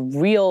 your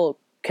real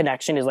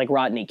connection is like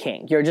Rodney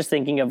King. You're just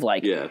thinking of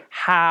like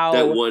how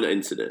that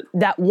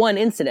one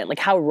incident, like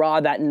how raw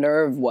that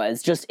nerve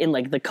was just in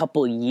like the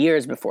couple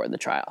years before the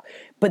trial.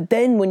 But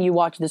then when you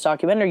watch this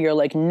documentary, you're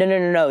like,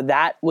 no,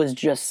 that was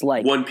just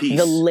like one piece.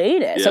 The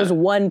latest. That was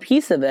one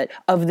piece of it,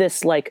 of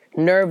this like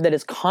nerve that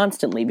is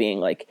constantly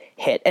being like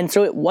hit. And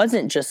so it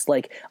wasn't just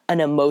like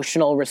an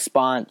emotional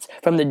response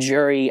from the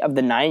jury of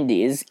the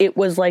 90s. It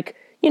was like,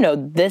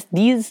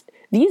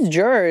 these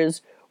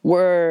jurors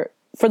were,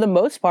 for the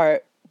most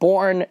part,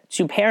 born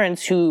to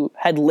parents who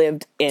had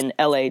lived in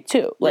LA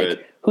too,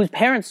 like whose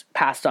parents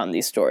passed on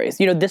these stories.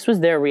 This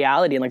was their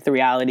reality, and like the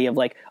reality of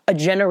like a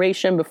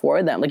generation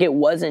before them. Like it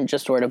wasn't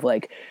just sort of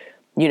like,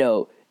 I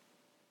don't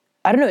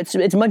know.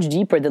 It's much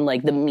deeper than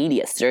like the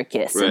media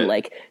circus and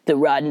like the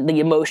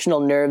emotional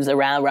nerves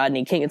around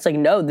Rodney King. It's like,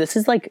 no, this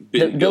is like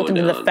built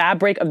into the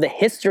fabric of the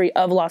history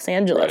of Los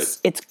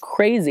Angeles. It's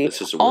crazy.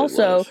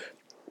 Also,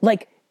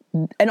 like.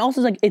 And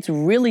also, like, it's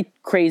really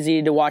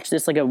crazy to watch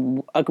this, like, a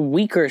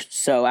week or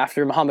so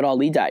after Muhammad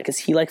Ali died, because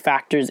he, like,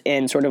 factors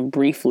in sort of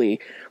briefly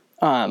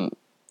in,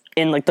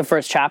 like, the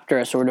first chapter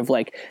as sort of,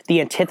 like,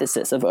 the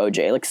antithesis of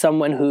OJ. Like,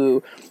 someone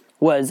who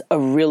was a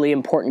really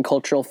important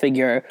cultural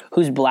figure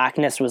whose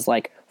blackness was,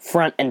 like,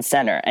 front and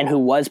center, and who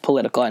was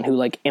political, and who,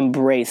 like,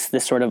 embraced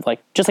this sort of,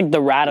 like, just, like,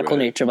 the radical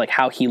nature of, like,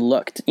 how he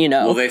looked,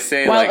 Well, they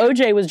say, while like,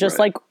 OJ was just,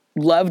 like,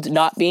 loved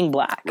not being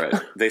black. Right.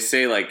 They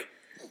say, like,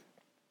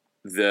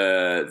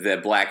 the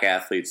black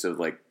athletes of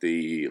like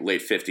the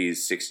late 50s,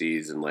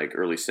 60s, and like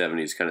early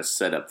 70s kind of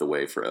set up the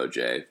way for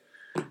OJ.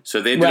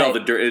 So they did all the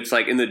dirt. It's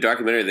like in the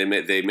documentary they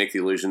make the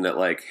illusion that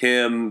like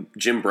him,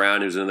 Jim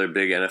Brown, who's another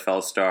big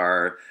NFL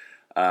star,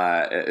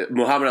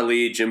 Muhammad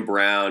Ali, Jim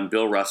Brown,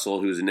 Bill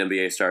Russell, who's an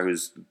NBA star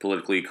who's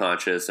politically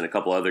conscious, and a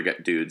couple other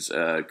dudes,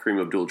 Kareem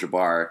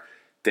Abdul-Jabbar,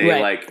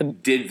 they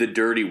did the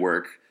dirty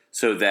work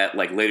so that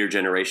like later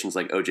generations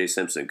like OJ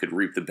Simpson could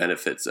reap the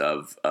benefits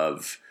of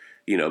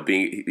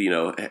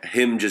being,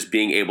 him just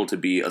being able to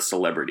be a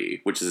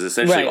celebrity, which is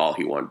essentially all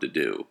he wanted to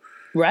do.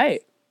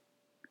 Right.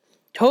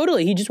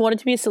 Totally. He just wanted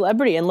to be a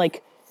celebrity. And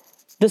like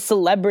the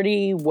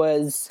celebrity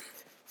was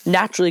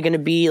naturally going to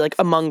be like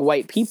among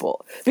white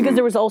people, because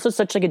there was also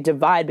such like a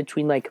divide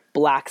between like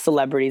black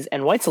celebrities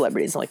and white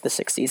celebrities in like the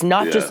 60s,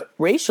 not just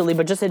racially,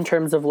 but just in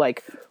terms of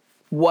like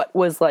what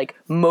was like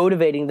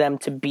motivating them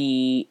to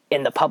be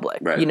in the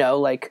public,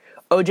 like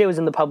OJ was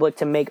in the public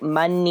to make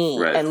money,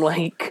 and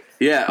like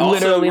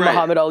literally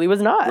Muhammad Ali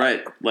was not.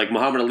 Right, like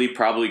Muhammad Ali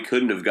probably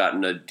couldn't have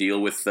gotten a deal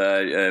with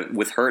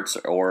Hertz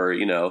or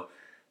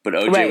but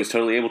OJ was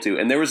totally able to.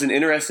 And there was an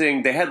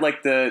interesting. They had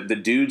like the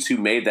dudes who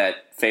made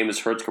that famous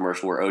Hertz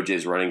commercial where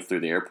OJ's running through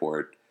the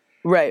airport,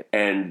 right?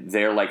 And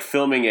they're like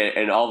filming it,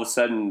 and all of a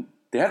sudden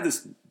they have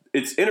this.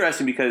 It's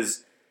interesting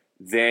because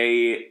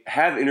they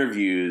have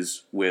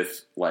interviews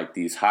with like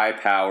these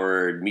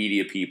high-powered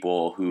media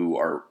people who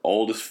are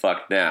old as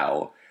fuck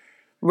now.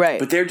 Right.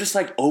 But they're just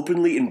like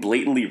openly and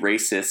blatantly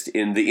racist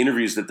in the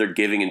interviews that they're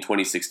giving in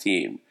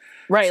 2016.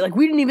 Right, like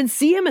we didn't even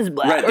see him as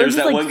black. Right, there's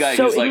that one guy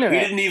who's ignorant. like, he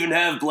didn't even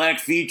have black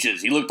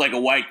features. He looked like a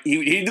white,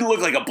 he didn't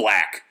look like a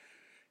black.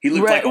 He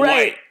looked like a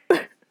white.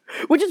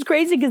 Which is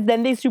crazy because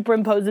then they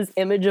superimpose this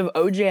image of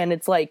OJ and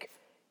it's like,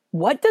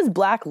 what does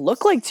black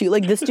look like to you?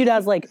 Like this dude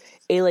has like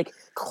a like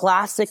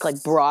classic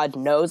like broad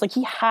nose. Like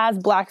he has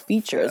black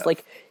features. Yeah.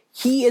 Like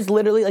he is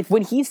literally like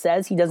when he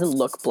says he doesn't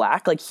look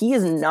black, like he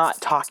is not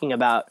talking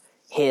about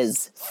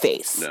his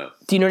face. No.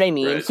 Do you know what I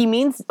mean? Right. He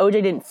means OJ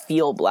didn't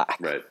feel black.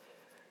 Right.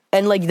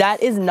 And like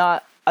that is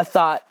not a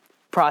thought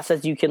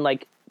process you can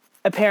like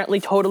apparently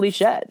totally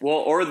shed. Well,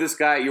 or this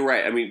guy, you're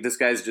right. I mean, this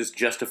guy's just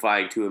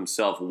justifying to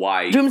himself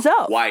why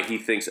he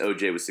thinks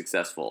OJ was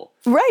successful.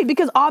 Right,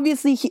 because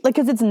obviously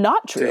because it's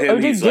not true. To him,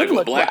 OJ he's did like,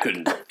 look black black.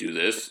 couldn't do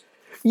this.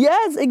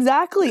 Yes,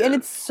 exactly. And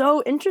it's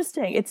so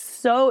interesting. It's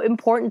so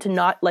important to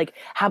not like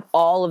have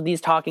all of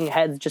these talking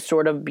heads just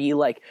sort of be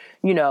like,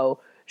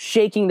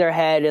 shaking their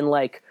head and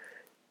like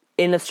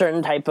in a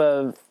certain type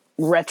of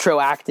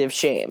retroactive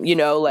shame,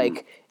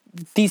 like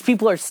these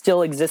people are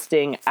still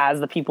existing as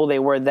the people they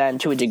were then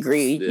to a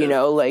degree,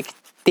 like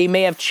they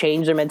may have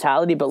changed their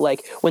mentality, but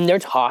like when they're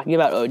talking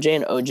about OJ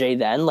and OJ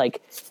then,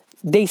 like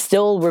they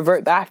still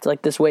revert back to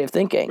like this way of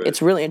thinking. Right.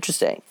 It's really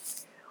interesting.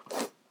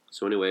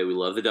 So anyway, we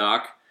love the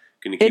doc.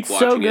 Gonna keep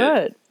watching it. It's so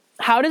good.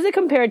 How does it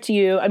compare to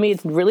you? I mean,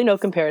 it's really no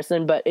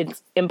comparison, but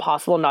it's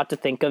impossible not to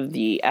think of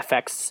the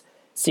FX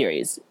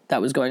series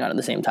that was going on at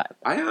the same time.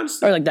 I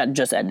honestly... Or like that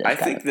just ended. I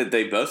think that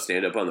they both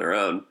stand up on their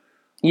own.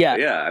 Yeah.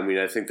 Yeah, I mean,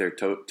 I think they're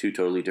two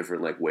totally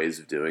different like ways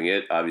of doing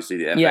it. Obviously,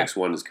 the FX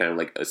one is kind of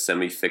like a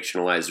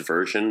semi-fictionalized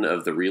version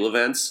of the real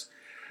events.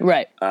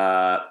 Right.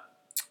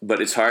 But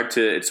it's hard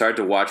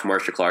to watch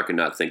Marcia Clark and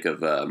not think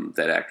of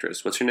that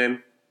actress. What's her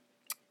name?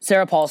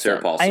 Sarah Paulson.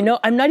 I know.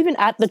 I'm not even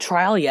at the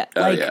trial yet.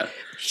 Oh, Like, yeah.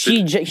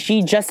 she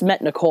just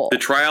met Nicole. The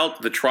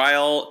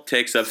trial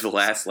takes up the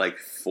last like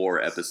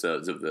 4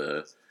 episodes of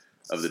the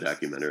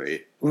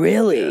documentary.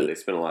 Really? Yeah, they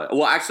spent a lot.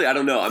 Well, actually, I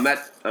don't know.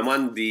 I'm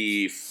on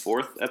the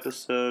 4th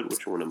episode.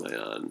 Which one am I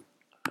on?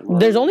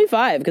 There's only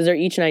 5 because they're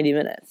each 90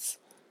 minutes.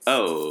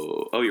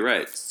 Oh, you're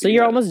right. So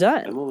you're almost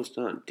done. I'm almost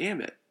done.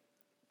 Damn it.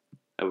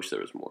 I wish there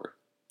was more.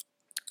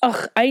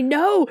 Ugh, I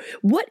know.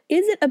 What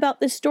is it about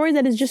this story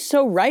that is just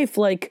so rife?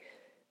 Like,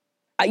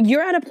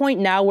 you're at a point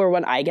now where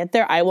when I get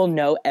there, I will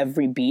know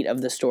every beat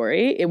of the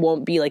story. It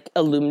won't be like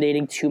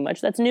illuminating too much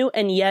that's new,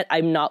 and yet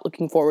I'm not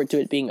looking forward to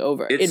it being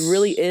over. It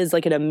really is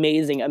like an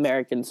amazing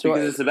American story.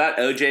 Because it's about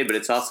OJ, but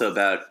it's also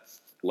about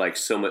like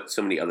so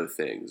many other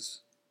things.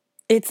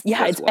 It's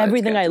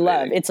everything I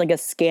love. It's like a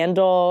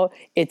scandal.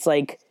 It's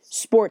like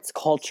sports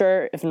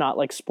culture, if not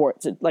like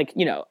sports. Like,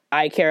 you know,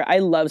 I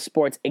love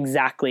sports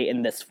exactly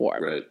in this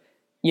form. Right.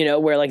 You know,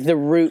 where like the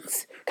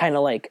roots kind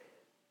of like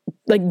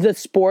the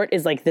sport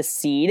is like the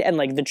seed, and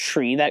like the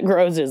tree that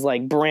grows is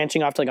like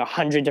branching off to like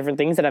 100 different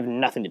things that have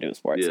nothing to do with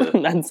sports. Yeah.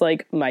 That's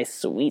like my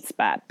sweet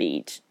spot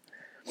beach.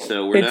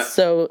 So it's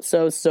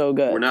so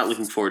good. We're not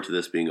looking forward to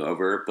this being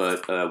over,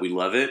 but we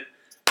love it.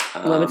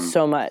 Love it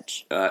so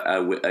much.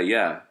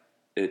 Yeah,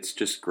 it's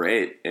just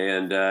great,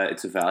 and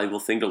it's a valuable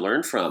thing to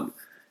learn from.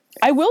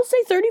 I will say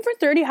 30 for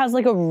 30 has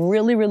like a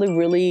really, really,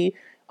 really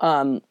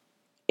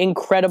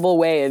incredible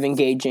way of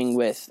engaging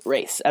with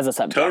race as a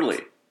subject. Totally.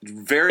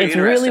 Very it's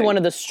interesting. Really one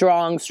of the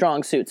strong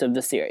suits of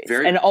the series.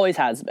 And it always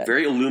has been.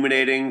 Very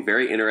illuminating,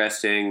 very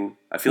interesting.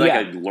 I feel like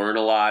I learn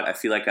a lot. I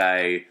feel like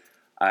I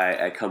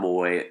come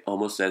away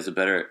almost as a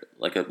better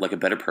a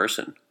better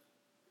person.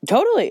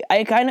 Totally.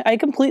 I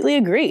completely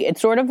agree.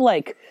 It's sort of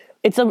like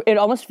it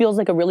almost feels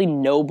like a really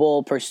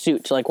noble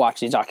pursuit to like watch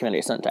these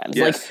documentaries sometimes.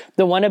 Yes. Like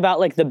the one about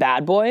like the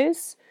Bad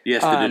Boys.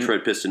 Yes, the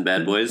Detroit Piston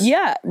Bad Boys.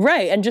 Yeah,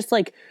 right. And just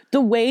like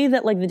the way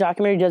that like the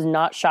documentary does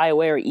not shy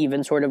away or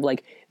even sort of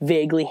like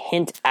vaguely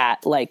hint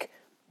at like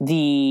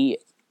the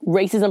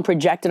racism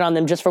projected on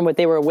them just from what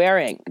they were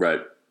wearing. Right.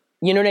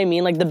 You know what I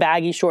mean? Like the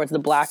baggy shorts, the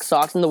black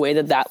socks, and the way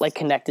that like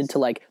connected to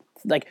like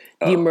the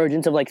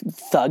emergence of like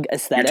thug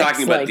aesthetics. You're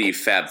talking about the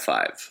Fab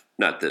Five,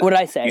 not the. What did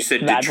I say? You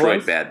said Bad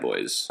Detroit Boys? Bad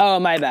Boys. Oh,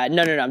 my bad.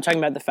 No. I'm talking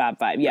about the Fab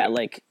Five. Yeah,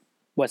 like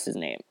what's his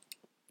name?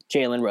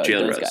 Jalen Rose.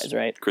 Those guys,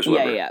 right? Chris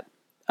Webber. Yeah.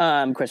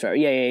 Chris Webber.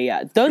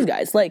 Yeah. Those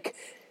guys, like,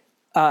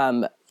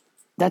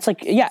 that's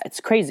like, yeah,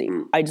 it's crazy.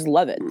 I just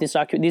love it. These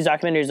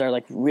documentaries are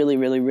like really,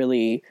 really,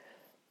 really.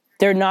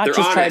 They're just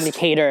honest. trying to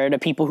cater to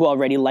people who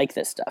already like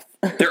this stuff.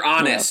 They're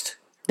honest.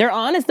 They're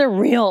honest. They're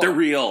real. They're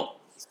real.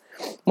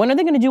 When are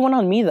they going to do one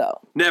on me though?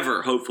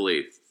 Never,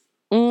 hopefully.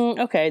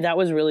 Okay, that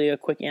was really a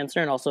quick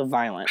answer and also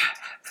violent.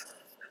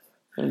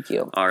 Thank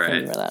you. All right.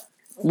 Thank you for that.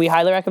 We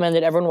highly recommend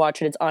it. Everyone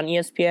watch it. It's on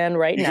ESPN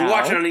right now. You can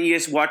watch it on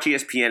the Watch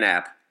ESPN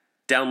app.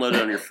 Download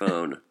it on your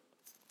phone.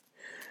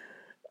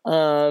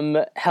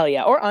 Hell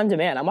yeah. Or on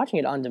demand. I'm watching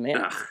it on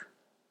demand. Ugh.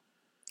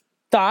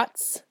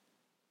 Thoughts?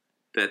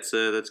 That's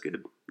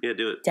good. Yeah,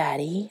 do it.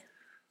 Daddy?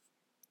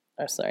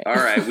 Oh, sorry. All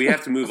right, we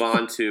have to move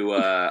on to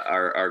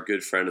our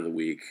good friend of the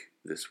week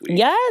this week.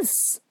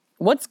 Yes.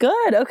 What's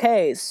good?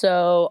 Okay,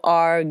 so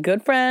our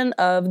good friend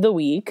of the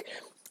week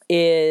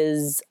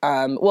is,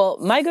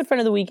 my good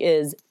friend of the week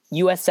is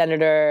U.S.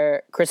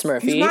 Senator Chris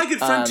Murphy. He's my good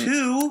friend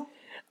too.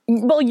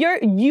 Well,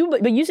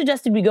 you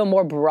suggested we go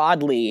more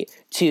broadly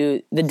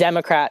to the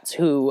Democrats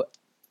who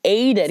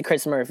aided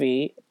Chris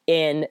Murphy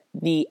in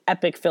the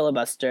epic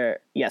filibuster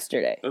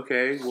yesterday.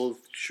 Okay, well,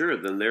 sure,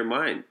 then they're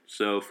mine.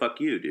 So fuck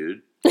you,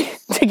 dude.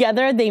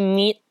 Together, they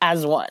meet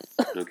as one.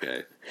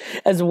 Okay.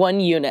 As one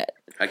unit.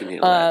 I can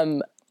handle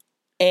that.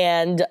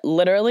 And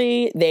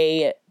literally,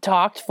 they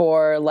talked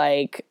for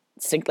like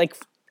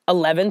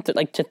 11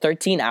 to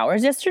 13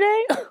 hours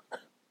yesterday.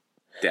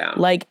 Down.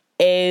 Like,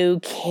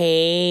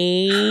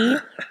 okay.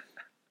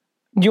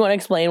 Do you want to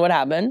explain what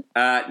happened?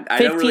 I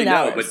don't really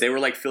know, hours. but they were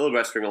like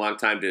filibustering a long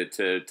time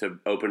to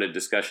open a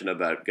discussion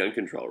about gun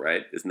control,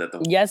 right? Isn't that the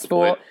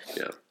point?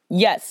 Yeah.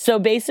 Yes. So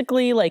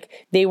basically,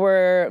 like they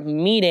were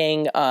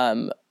meeting.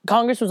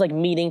 Congress was like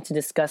meeting to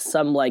discuss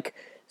some like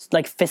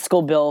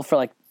fiscal bill for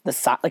like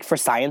for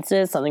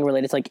sciences, something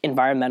related to like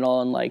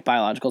environmental and like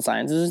biological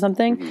sciences or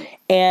something. Mm-hmm.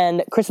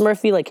 And Chris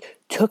Murphy like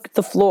took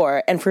the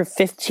floor and for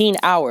 15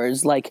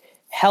 hours like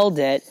held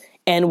it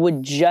and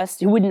would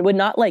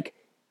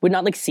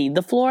not cede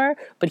the floor,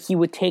 but he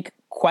would take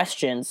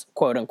questions,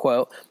 quote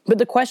unquote. But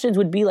the questions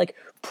would be like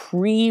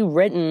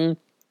pre-written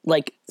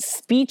like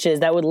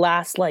speeches that would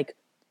last like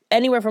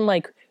anywhere from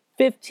like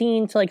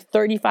 15 to like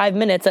 35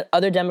 minutes that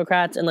other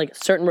Democrats and like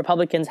certain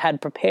Republicans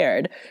had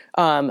prepared,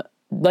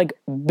 like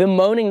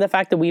bemoaning the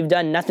fact that we've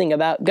done nothing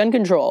about gun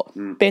control,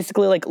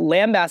 basically like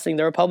lambasting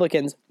the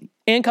Republicans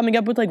and coming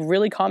up with like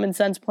really common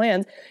sense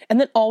plans, and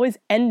then always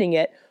ending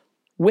it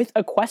with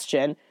a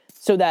question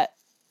so that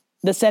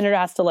the senator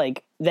has to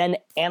like then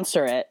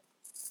answer it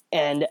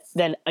and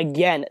then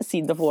again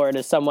cede the floor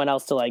to someone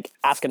else to like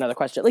ask another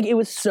question. Like it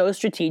was so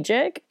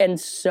strategic and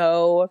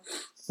so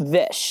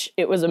vish.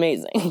 It was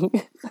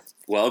amazing.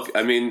 Well,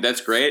 I mean,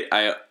 that's great.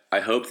 I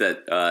hope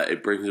that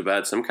it brings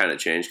about some kind of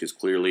change because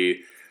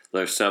clearly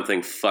there's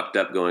something fucked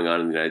up going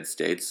on in the United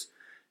States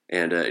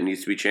and it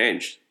needs to be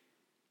changed.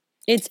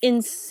 It's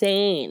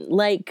insane.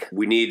 Like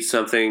we need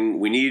something.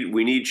 We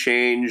need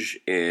change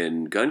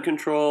in gun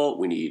control.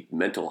 We need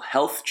mental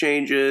health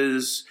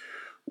changes.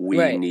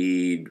 We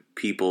need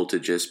people to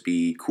just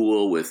be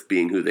cool with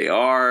being who they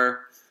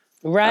are.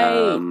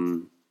 Right.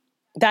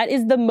 That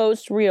is the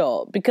most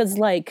real because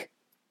like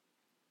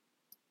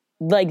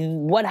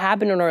what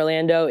happened in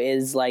Orlando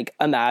is like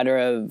a matter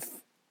of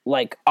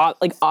like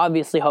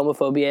obviously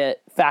homophobia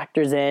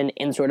factors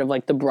in sort of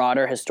like the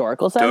broader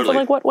historical sense of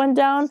like what went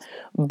down,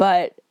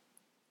 but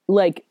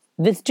like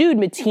this dude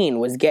Mateen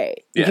was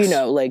gay. Yes. You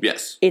know, like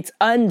it's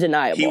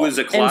undeniable. He was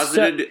a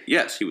closeted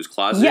he was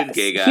closeted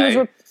gay guy. He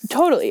was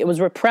totally. It was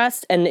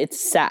repressed and it's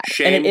sad.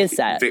 And it is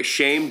sad.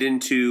 Shamed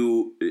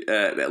into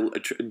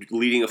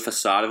leading a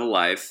facade of a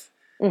life.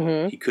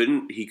 Mm-hmm.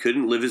 He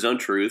couldn't live his own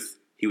truth.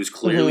 He was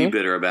clearly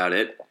bitter about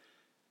it.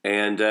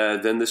 And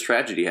then this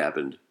tragedy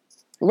happened.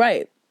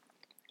 Right.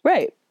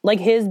 Like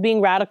his being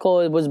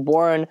radical was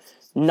born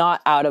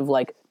not out of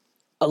like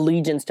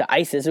allegiance to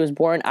ISIS. It was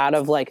born out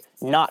of like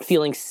not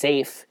feeling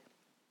safe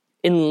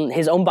in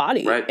his own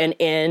body and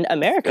in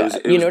America.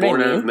 It was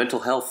born out of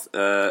mental health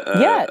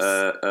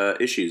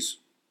issues.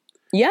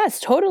 Yes,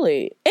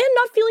 totally. And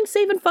not feeling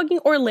safe in fucking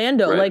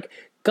Orlando. Right. Like,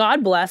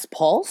 God bless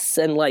Pulse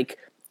and like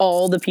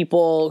all the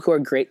people who are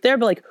great there,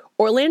 but like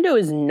Orlando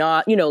is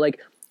not, you know, like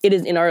it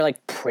is in our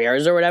like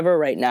prayers or whatever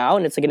right now,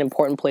 and it's like an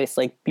important place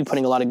like be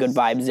putting a lot of good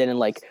vibes in and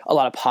like a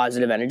lot of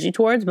positive energy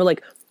towards, but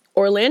like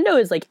Orlando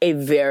is like a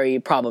very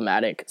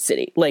problematic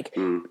city. Like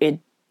it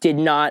did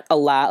not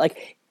allow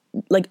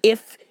like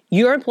if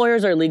your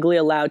employers are legally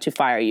allowed to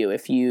fire you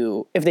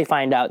if they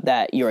find out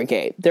that you're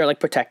gay, they're like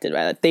protected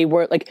by that. They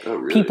weren't like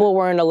people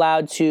weren't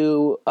allowed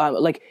to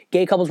like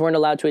gay couples weren't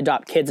allowed to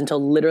adopt kids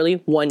until literally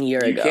 1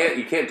 year ago.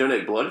 You can't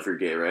donate blood if you're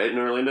gay, right? In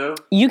Orlando,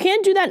 you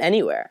can't do that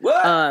anywhere.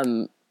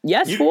 What?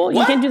 Yes, fool.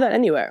 You can't do that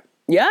anywhere.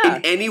 Yeah,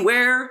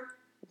 anywhere.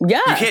 Yeah,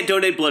 you can't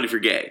donate blood if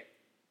you're gay.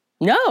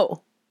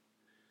 No.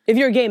 If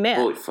you're a gay man.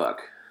 Holy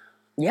fuck.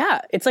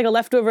 Yeah. It's like a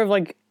leftover of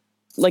like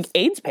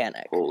AIDS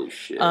panic. Holy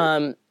shit.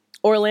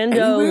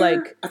 Orlando, anywhere?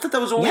 like I thought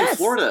that was only in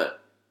Florida.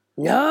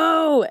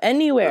 No,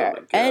 anywhere.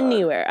 Oh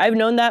anywhere. I've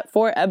known that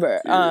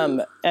forever.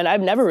 And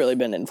I've never really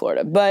been in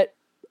Florida. But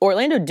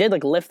Orlando did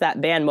like lift that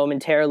ban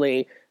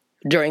momentarily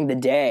during the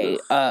day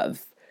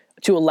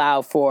to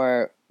allow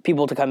for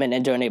people to come in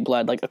and donate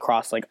blood like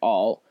across like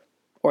all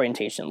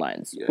orientation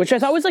lines. Yes. Which I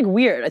thought was like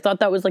weird. I thought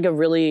that was like a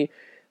really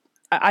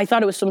I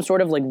thought it was some sort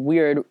of like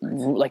weird,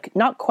 like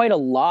not quite a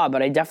law,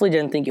 but I definitely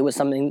didn't think it was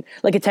something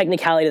like a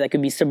technicality that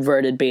could be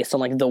subverted based on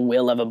like the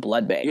will of a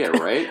blood bank. Yeah,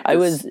 right. It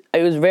was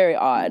very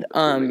odd.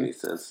 Doesn't make any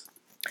sense.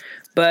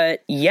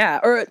 But yeah,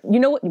 or you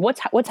know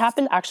what's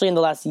happened actually in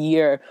the last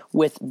year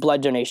with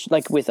blood donation,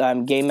 like with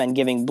gay men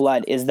giving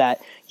blood, is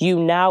that you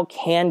now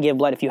can give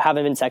blood if you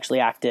haven't been sexually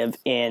active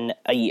in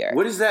a year.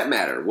 What does that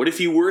matter? What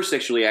if you were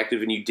sexually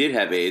active and you did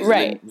have AIDS?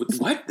 Right.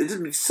 What? This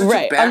is such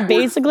right. a backward,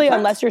 basically, what?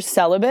 Unless you're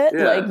celibate,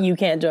 like you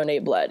can't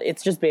donate blood.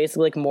 It's just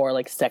basically like more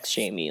like sex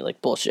shamey,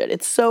 like bullshit.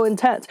 It's so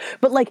intense.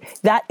 But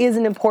like that is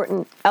an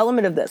important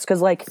element of this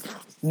because like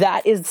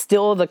that is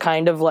still the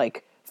kind of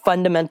like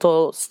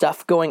fundamental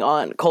stuff going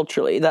on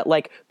culturally that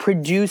like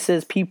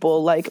produces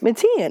people like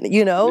Mateen,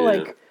 you know,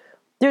 like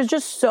there's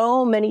just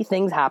so many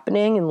things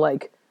happening and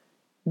like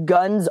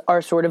guns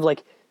are sort of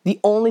like the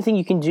only thing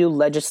you can do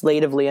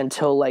legislatively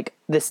until like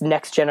this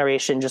next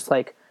generation just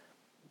like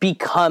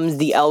becomes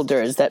the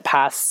elders that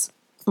pass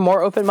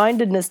more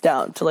open-mindedness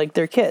down to like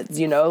their kids,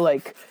 you know,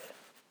 like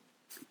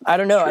I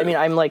don't know. True. I mean,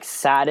 I'm like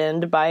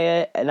saddened by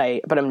it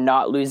but I'm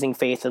not losing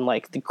faith in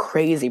like the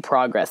crazy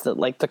progress that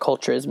like the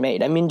culture has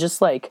made. I mean,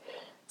 just like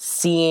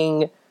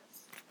seeing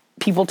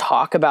people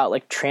talk about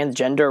like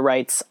transgender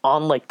rights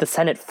on like the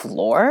Senate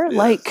floor,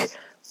 like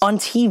on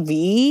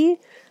TV,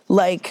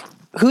 like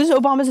who's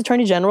Obama's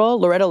attorney general?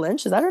 Loretta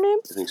Lynch, is that her name?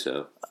 I think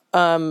so.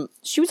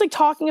 She was like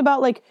talking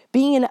about like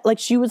being in like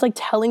she was like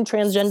telling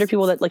transgender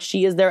people that like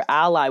she is their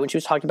ally when she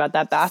was talking about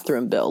that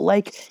bathroom bill.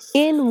 Like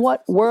in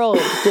what world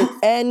did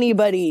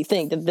anybody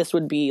think that this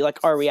would be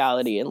like our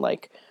reality in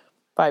like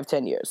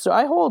 5-10 years? So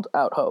I hold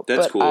out hope.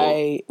 That's but cool.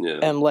 I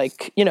am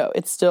like, you know,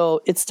 it's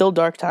still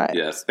dark times.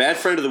 Yes. Bad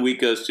friend of the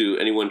week goes to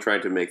anyone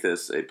trying to make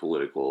this a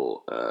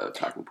political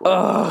talking point.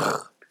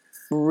 Ugh.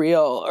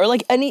 Real. Or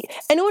like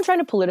anyone trying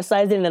to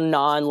politicize it in a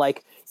non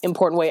like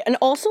important way. And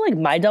also like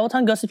my double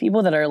tongue goes to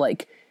people that are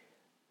like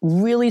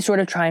really sort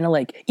of trying to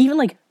like even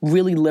like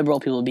really liberal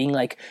people being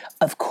like,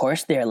 of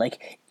course they're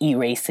like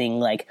erasing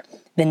like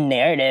the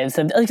narratives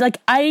of like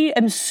I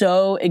am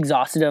so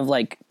exhausted of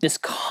like this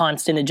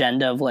constant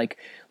agenda of like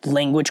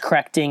language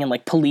correcting and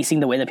like policing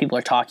the way that people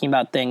are talking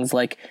about things.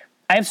 Like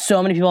I have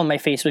so many people on my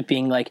Facebook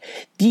being like,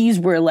 these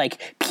were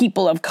like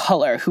people of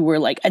color who were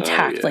like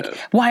attacked. yeah. Like,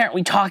 why aren't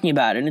we talking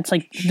about it? And it's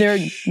like,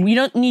 we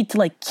don't need to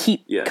like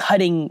keep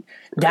cutting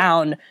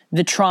down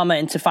the trauma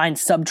and to find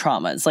sub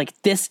traumas.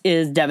 Like, this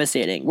is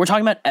devastating. We're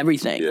talking about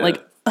everything. Yeah.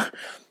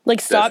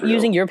 Like stop real.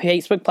 using your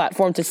Facebook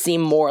platform to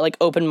seem more like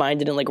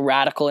open-minded and like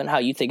radical in how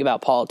you think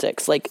about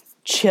politics. Like,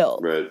 chill.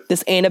 Right.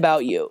 This ain't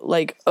about you.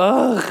 Like,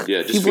 ugh.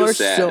 Yeah, just people feel are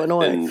sad so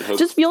annoying. and hope-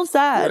 Just feel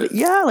sad. Right.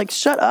 Yeah, like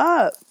shut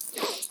up.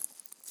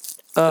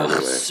 Ugh,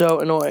 Anyway. so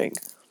annoying.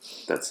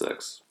 That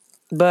sucks.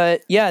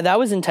 But yeah, that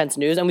was intense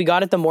news, and we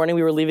got it the morning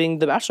we were leaving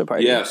the bachelor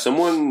party. Yeah,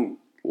 someone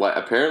like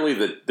apparently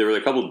there were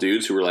a couple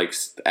dudes who were like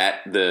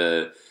at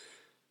the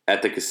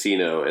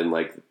casino, and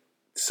like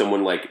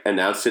someone like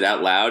announced it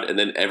out loud, and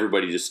then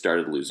everybody just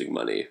started losing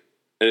money,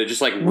 and it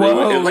just like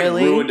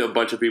ruined a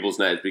bunch of people's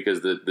nights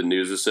because the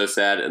news was so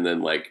sad, and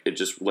then like it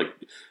just like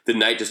the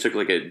night just took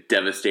like a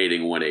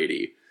devastating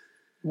 180.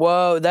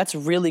 Whoa, that's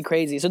really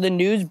crazy. So the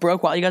news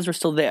broke while you guys were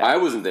still there. I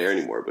wasn't there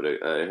anymore, but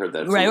I heard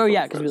that. Right? Oh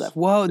yeah, because we left.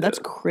 Whoa, that's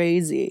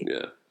crazy.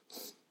 Yeah.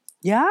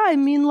 Yeah, I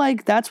mean,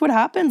 like that's what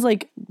happens.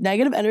 Like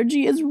negative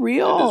energy is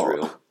real. It is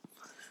real.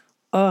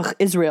 Ugh,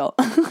 is real.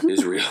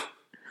 Is real.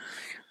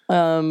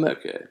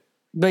 Okay.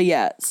 But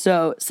yeah,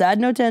 so sad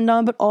note to end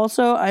on, but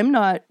also I'm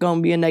not going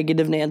to be a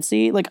negative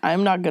Nancy. Like,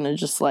 I'm not going to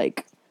just,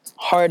 like,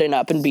 harden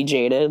up and be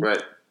jaded.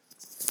 Right.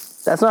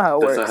 That's not how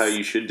it works. That's not how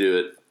you should do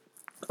it.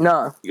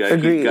 No, You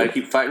gotta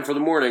keep fighting for the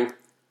morning.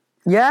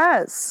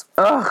 Yes.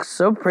 Ugh,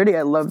 so pretty.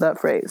 I love that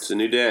phrase. It's a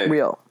new day.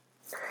 Real.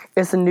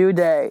 It's a new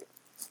day.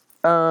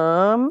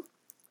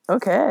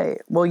 Okay.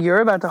 Well, you're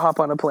about to hop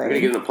on a I'm gonna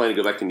get plane. on a plane and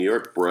go back to New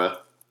York, bruh.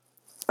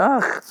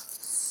 Ugh,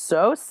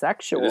 so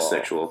sexual. It is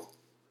sexual.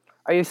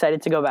 Are you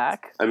excited to go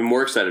back? I'm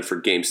more excited for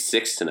Game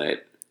 6 tonight.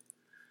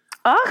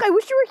 Ugh, I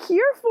wish you were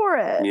here for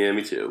it. Yeah,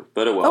 me too.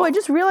 But well. Oh, I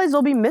just realized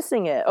I'll be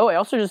missing it. Oh, I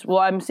also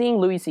I'm seeing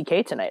Louis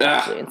C.K. tonight,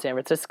 actually, in San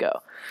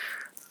Francisco.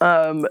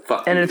 And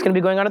it's going to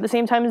be going on at the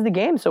same time as the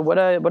game, so what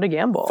a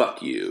gamble.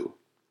 Fuck you.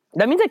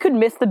 That means I could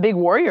miss the big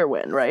Warrior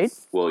win, right?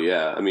 Well,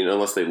 yeah. I mean,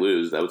 unless they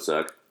lose, that would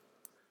suck.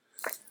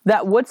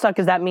 That would suck,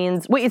 because that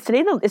means... Wait, is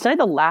tonight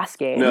the last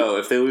game? No,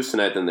 if they lose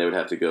tonight, then they would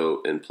have to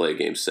go and play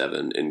Game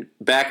 7. And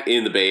back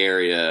in the Bay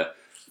Area,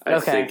 I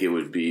think it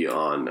would be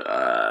on...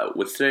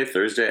 what's today?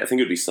 Thursday? I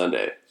think it would be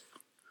Sunday.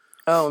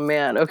 Oh,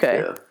 man.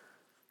 Okay. Yeah.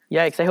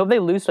 Yikes. I hope they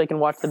lose so I can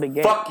watch the big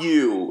game. Fuck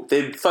you.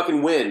 They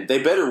fucking win.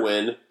 They better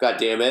win. God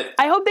damn it.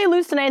 I hope they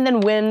lose tonight and then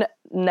win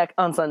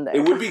on Sunday.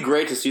 It would be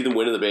great to see them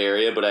win in the Bay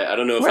Area, but I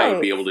don't know if I would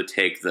be able to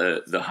take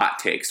the hot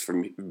takes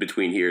from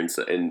between here and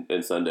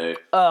Sunday.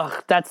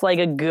 Ugh, that's like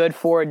a good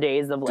 4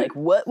 days of like,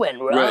 what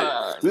went wrong?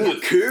 Right.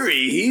 Look,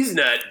 Curry, he's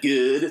not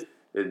good.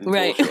 And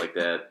bullshit like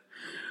that.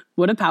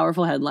 What a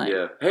powerful headline.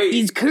 Yeah. Hey,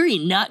 is Curry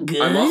not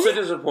good? I'm also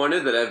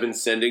disappointed that I've been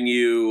sending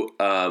you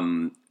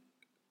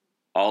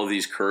all of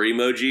these Curry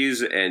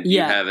emojis, and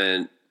you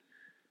haven't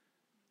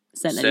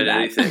said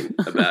anything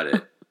about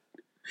it.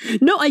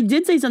 No, I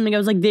did say something. I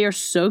was like, they are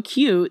so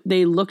cute.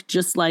 They look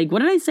just like, what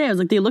did I say? I was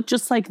like, they look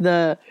just like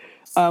the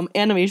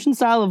animation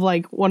style of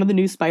like one of the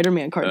new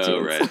Spider-Man cartoons.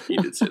 Oh, right. You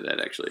did say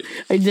that, actually.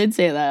 I did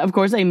say that. Of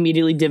course, I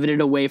immediately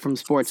divoted away from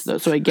sports, though,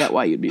 so I get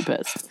why you'd be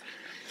pissed.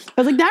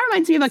 I was like, that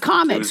reminds me of a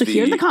comic, so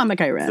here's the comic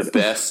I read. The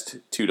best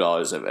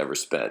 $2 I've ever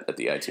spent at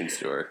the iTunes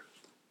store.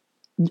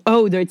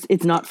 Oh,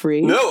 it's not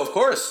free? No, of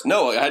course.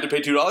 No, I had to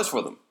pay $2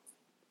 for them.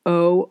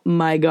 Oh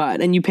my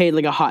God. And you paid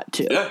like a hot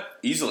 $2. Yeah,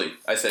 easily.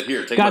 I said,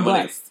 here, take God my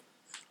money. Bless.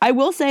 I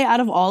will say, out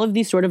of all of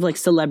these sort of like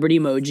celebrity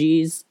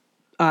emojis,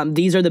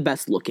 these are the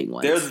best looking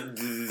ones.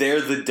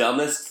 They're the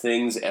dumbest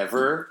things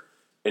ever.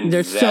 And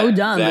they're so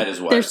dumb. That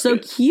is why they're so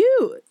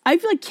cute. I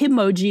feel like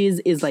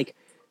Kimojis is like,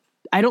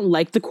 I don't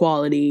like the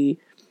quality.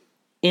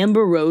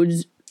 Amber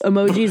Rose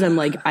emojis, I'm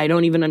like, I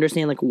don't even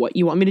understand like what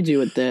you want me to do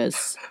with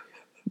this.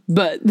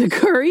 But the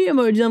Curry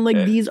emoji, I'm like,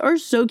 these are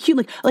so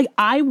cute.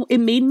 It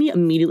made me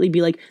immediately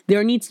be like,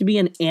 there needs to be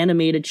an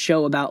animated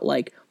show about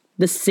like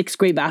the 6th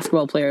grade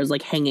basketball players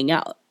like hanging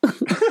out.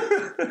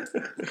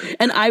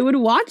 And I would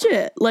watch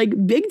it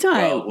like big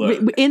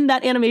time in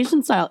that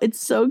animation style.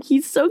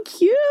 He's so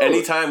cute.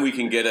 Anytime we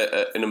can get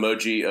an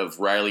emoji of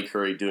Riley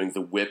Curry doing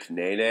the whip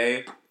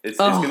nay, it's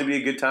going to be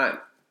a good time.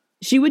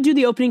 She would do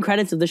the opening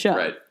credits of the show.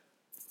 Right.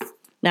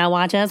 Now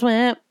watch us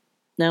whip.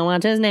 Now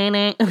watch us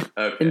nay.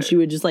 Okay. And she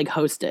would just like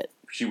host it.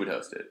 She would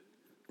host it.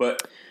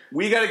 But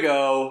we got to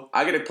go.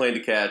 I got a plane to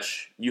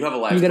catch. You have a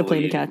life to lead. You got a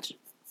plane to catch.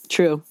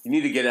 True. You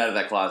need to get out of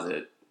that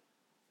closet.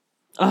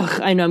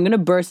 Ugh, I know. I'm going to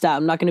burst out.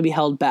 I'm not going to be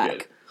held back.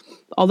 Good.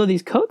 Although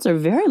these coats are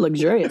very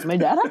luxurious. My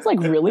dad has like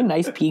really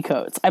nice pea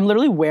coats. I'm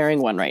literally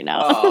wearing one right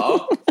now.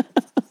 Oh,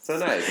 so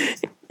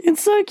nice.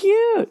 It's so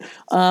cute.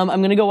 I'm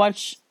going to go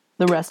watch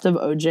the rest of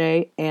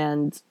OJ.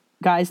 And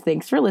guys,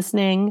 thanks for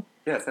listening.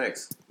 Yeah,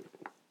 thanks.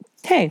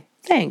 Hey,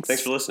 thanks.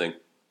 Thanks for listening.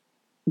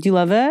 Do you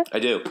love it? I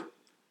do.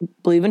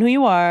 Believe in who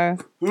you are.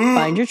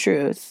 Find your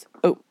truth.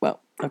 Oh,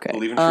 well, okay.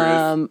 Believe in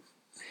truth.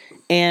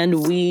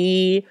 And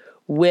we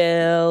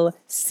will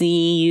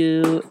see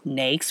you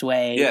next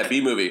week. Yeah,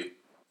 B-movie.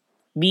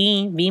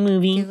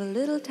 movie. Give a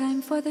little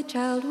time for the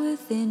child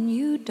within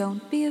you.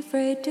 Don't be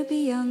afraid to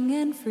be young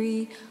and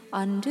free.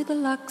 Undo the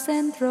locks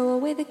and throw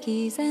away the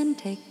keys and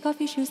take off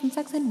your shoes and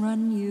socks and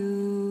run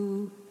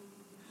you.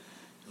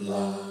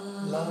 La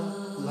la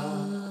la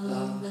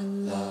la la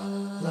la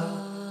la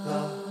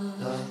la.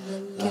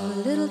 Give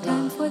a little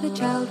time for the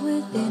child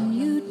within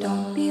you.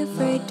 Don't be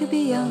afraid to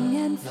be young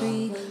and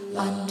free.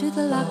 Undo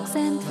the locks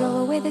and throw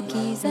away the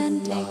keys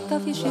and take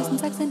off your shoes and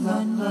socks and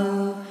run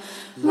you.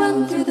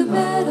 Run through the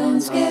meadow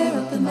and scare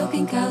up the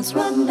milking cows.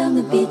 Run down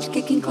the beach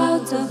kicking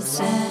clouds of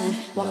sand.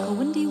 Walk a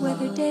windy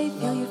weather day,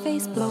 feel your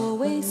face blow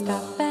away.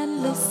 Stop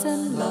and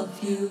listen,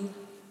 love you.